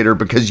commentator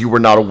because you were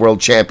not a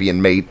world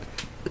champion, mate.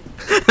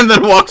 And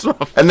then walks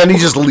off. And then he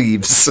just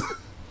leaves.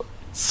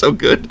 So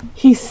good.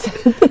 He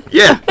said that.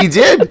 Yeah, he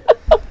did.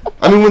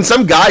 I mean, when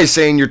some guy is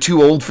saying you're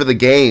too old for the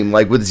game,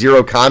 like with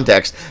zero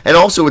context, and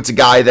also it's a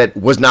guy that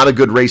was not a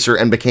good racer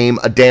and became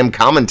a damn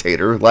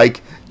commentator,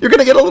 like, you're going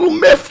to get a little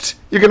miffed.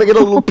 You're going to get a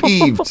little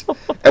peeved.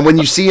 And when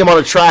you see him on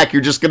a track,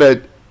 you're just going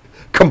to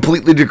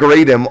completely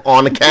degrade him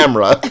on a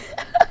camera.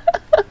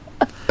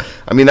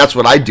 I mean, that's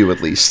what I do, at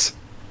least.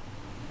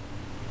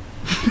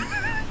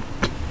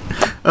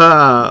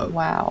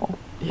 Wow.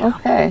 Yeah.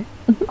 Okay.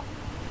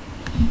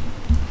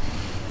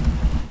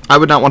 I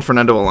would not want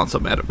Fernando Alonso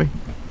mad at me.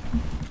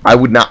 I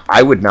would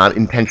not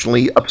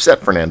intentionally upset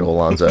Fernando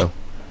Alonso.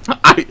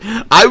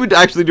 I would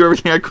actually do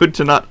everything I could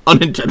to not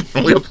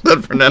unintentionally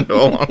upset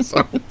Fernando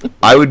Alonso.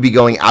 I would be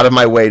going out of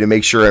my way to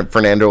make sure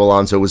Fernando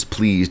Alonso was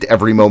pleased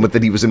every moment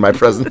that he was in my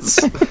presence.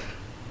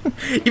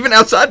 Even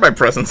outside my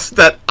presence,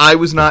 that I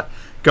was not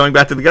going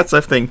back to the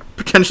Getslife thing,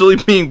 potentially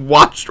being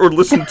watched or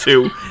listened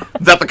to,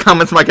 that the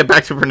comments might get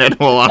back to Fernando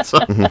Alonso.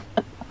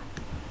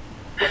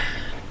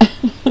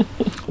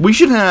 We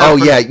should have... Oh,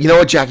 yeah. You know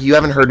what, Jackie? You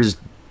haven't heard his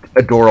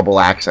adorable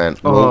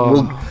accent.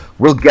 We'll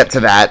We'll get to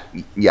that.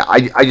 Yeah,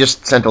 I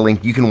just sent a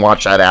link. You can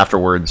watch that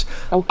afterwards.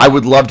 Okay. I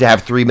would love to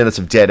have 3 minutes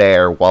of dead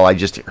air while I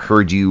just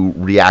heard you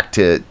react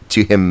to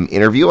him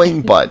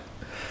interviewing, but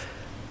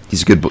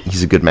he's a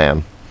good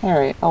man. All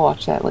right, I'll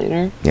watch that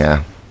later.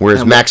 Yeah.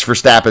 Whereas Max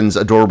Verstappen's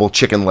adorable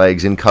chicken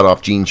legs in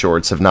cut-off jean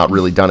shorts have not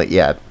really done it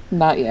yet.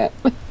 Not yet.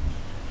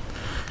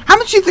 How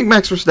much do you think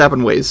Max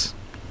Verstappen weighs?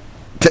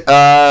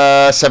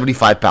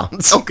 75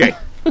 pounds. Okay.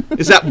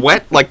 Is that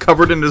wet? Like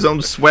covered in his own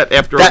sweat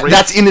after a race?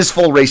 That's in his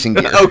full racing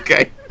gear.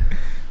 Okay.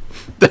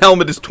 The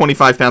helmet is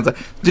 25 pounds.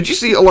 Did you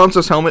see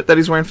Alonso's helmet that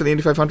he's wearing for the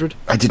Indy 500?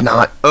 I did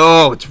not.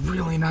 Oh, it's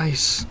really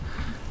nice.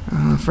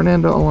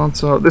 Fernando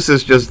Alonso. This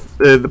is just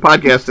the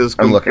podcast is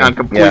gone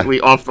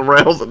completely off the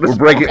rails. At this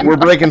We're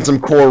breaking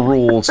some core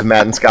rules in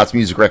Matt and Scott's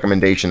music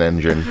recommendation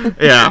engine.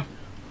 Yeah.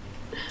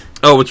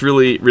 Oh, it's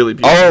really, really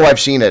beautiful. Oh,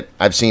 I've seen it.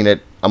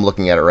 I'm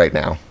looking at it right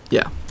now.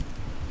 Yeah.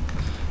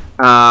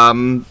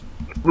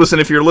 Listen,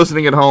 if you're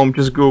listening at home,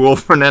 just Google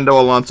Fernando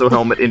Alonso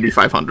helmet Indy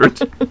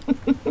 500.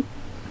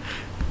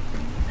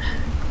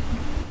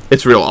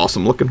 It's real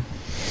awesome looking.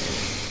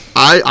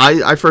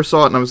 I first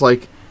saw it and I was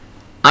like,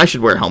 I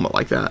should wear a helmet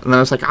like that. And then I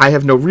was like, I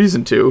have no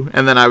reason to.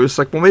 And then I was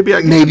like, well,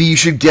 maybe you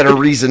should get a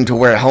reason to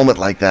wear a helmet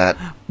like that.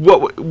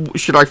 What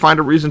should I find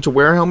a reason to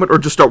wear a helmet or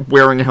just start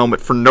wearing a helmet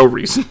for no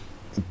reason?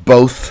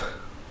 Both.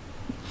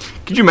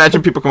 Could you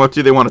imagine people come up to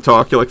you, they want to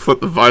talk, you like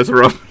flip the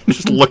visor up,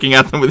 just looking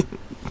at them with...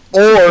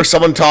 Or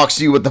someone talks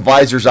to you with the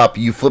visors up,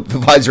 you flip the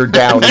visor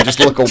down and just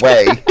look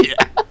away. Yeah.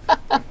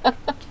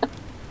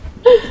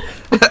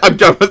 I'm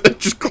done with it,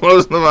 just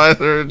close the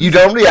visor. You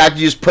don't react,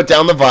 you just put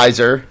down the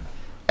visor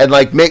and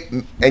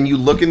and you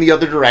look in the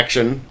other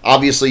direction.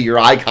 Obviously your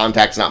eye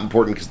contact's not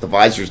important because the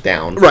visor's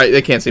down. Right,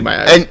 they can't see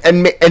my eyes.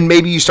 And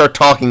maybe you start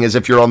talking as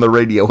if you're on the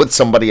radio with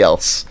somebody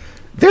else.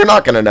 They're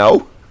not going to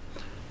know.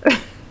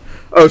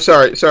 Oh,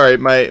 sorry.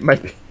 My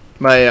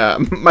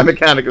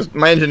mechanic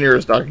my engineer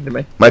is talking to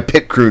me. My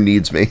pit crew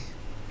needs me.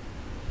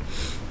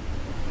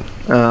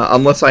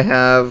 Unless I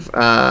have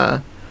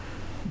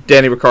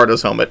Danny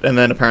Ricciardo's helmet, and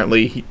then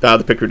apparently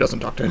the pit crew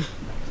doesn't talk to him.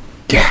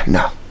 Yeah,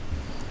 no.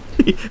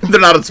 They're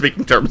not on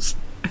speaking terms.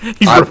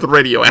 He's ripped the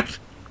radio out.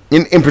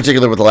 In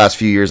particular, with the last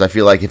few years, I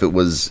feel like if it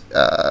was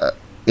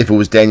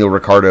Daniel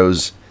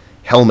Ricciardo's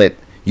helmet,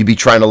 you'd be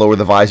trying to lower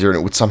the visor and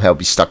it would somehow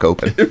be stuck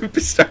open. It would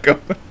be stuck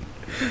open.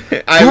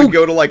 I would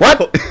go to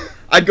what?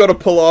 I'd go to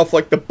pull off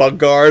like the bug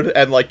guard,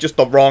 and like just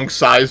the wrong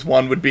size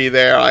one would be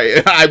there.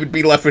 I would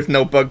be left with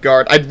no bug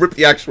guard. I'd rip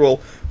the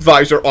actual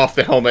visor off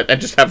the helmet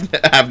and just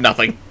have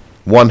nothing.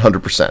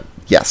 100%.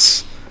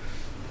 Yes.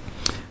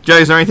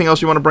 Jay, is there anything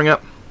else you want to bring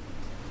up?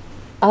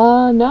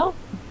 No.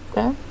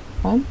 Okay,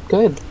 I'm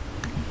good.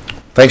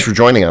 Thanks for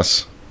joining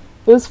us.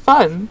 It was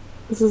fun.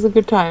 This is a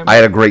good time. I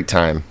had a great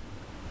time.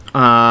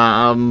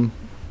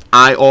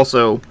 I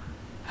also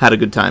had a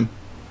good time.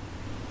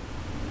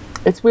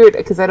 It's weird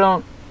because I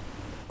don't.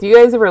 Do you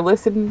guys ever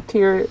listen to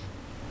your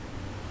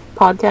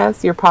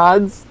podcasts, your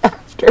pods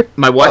after?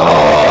 My what?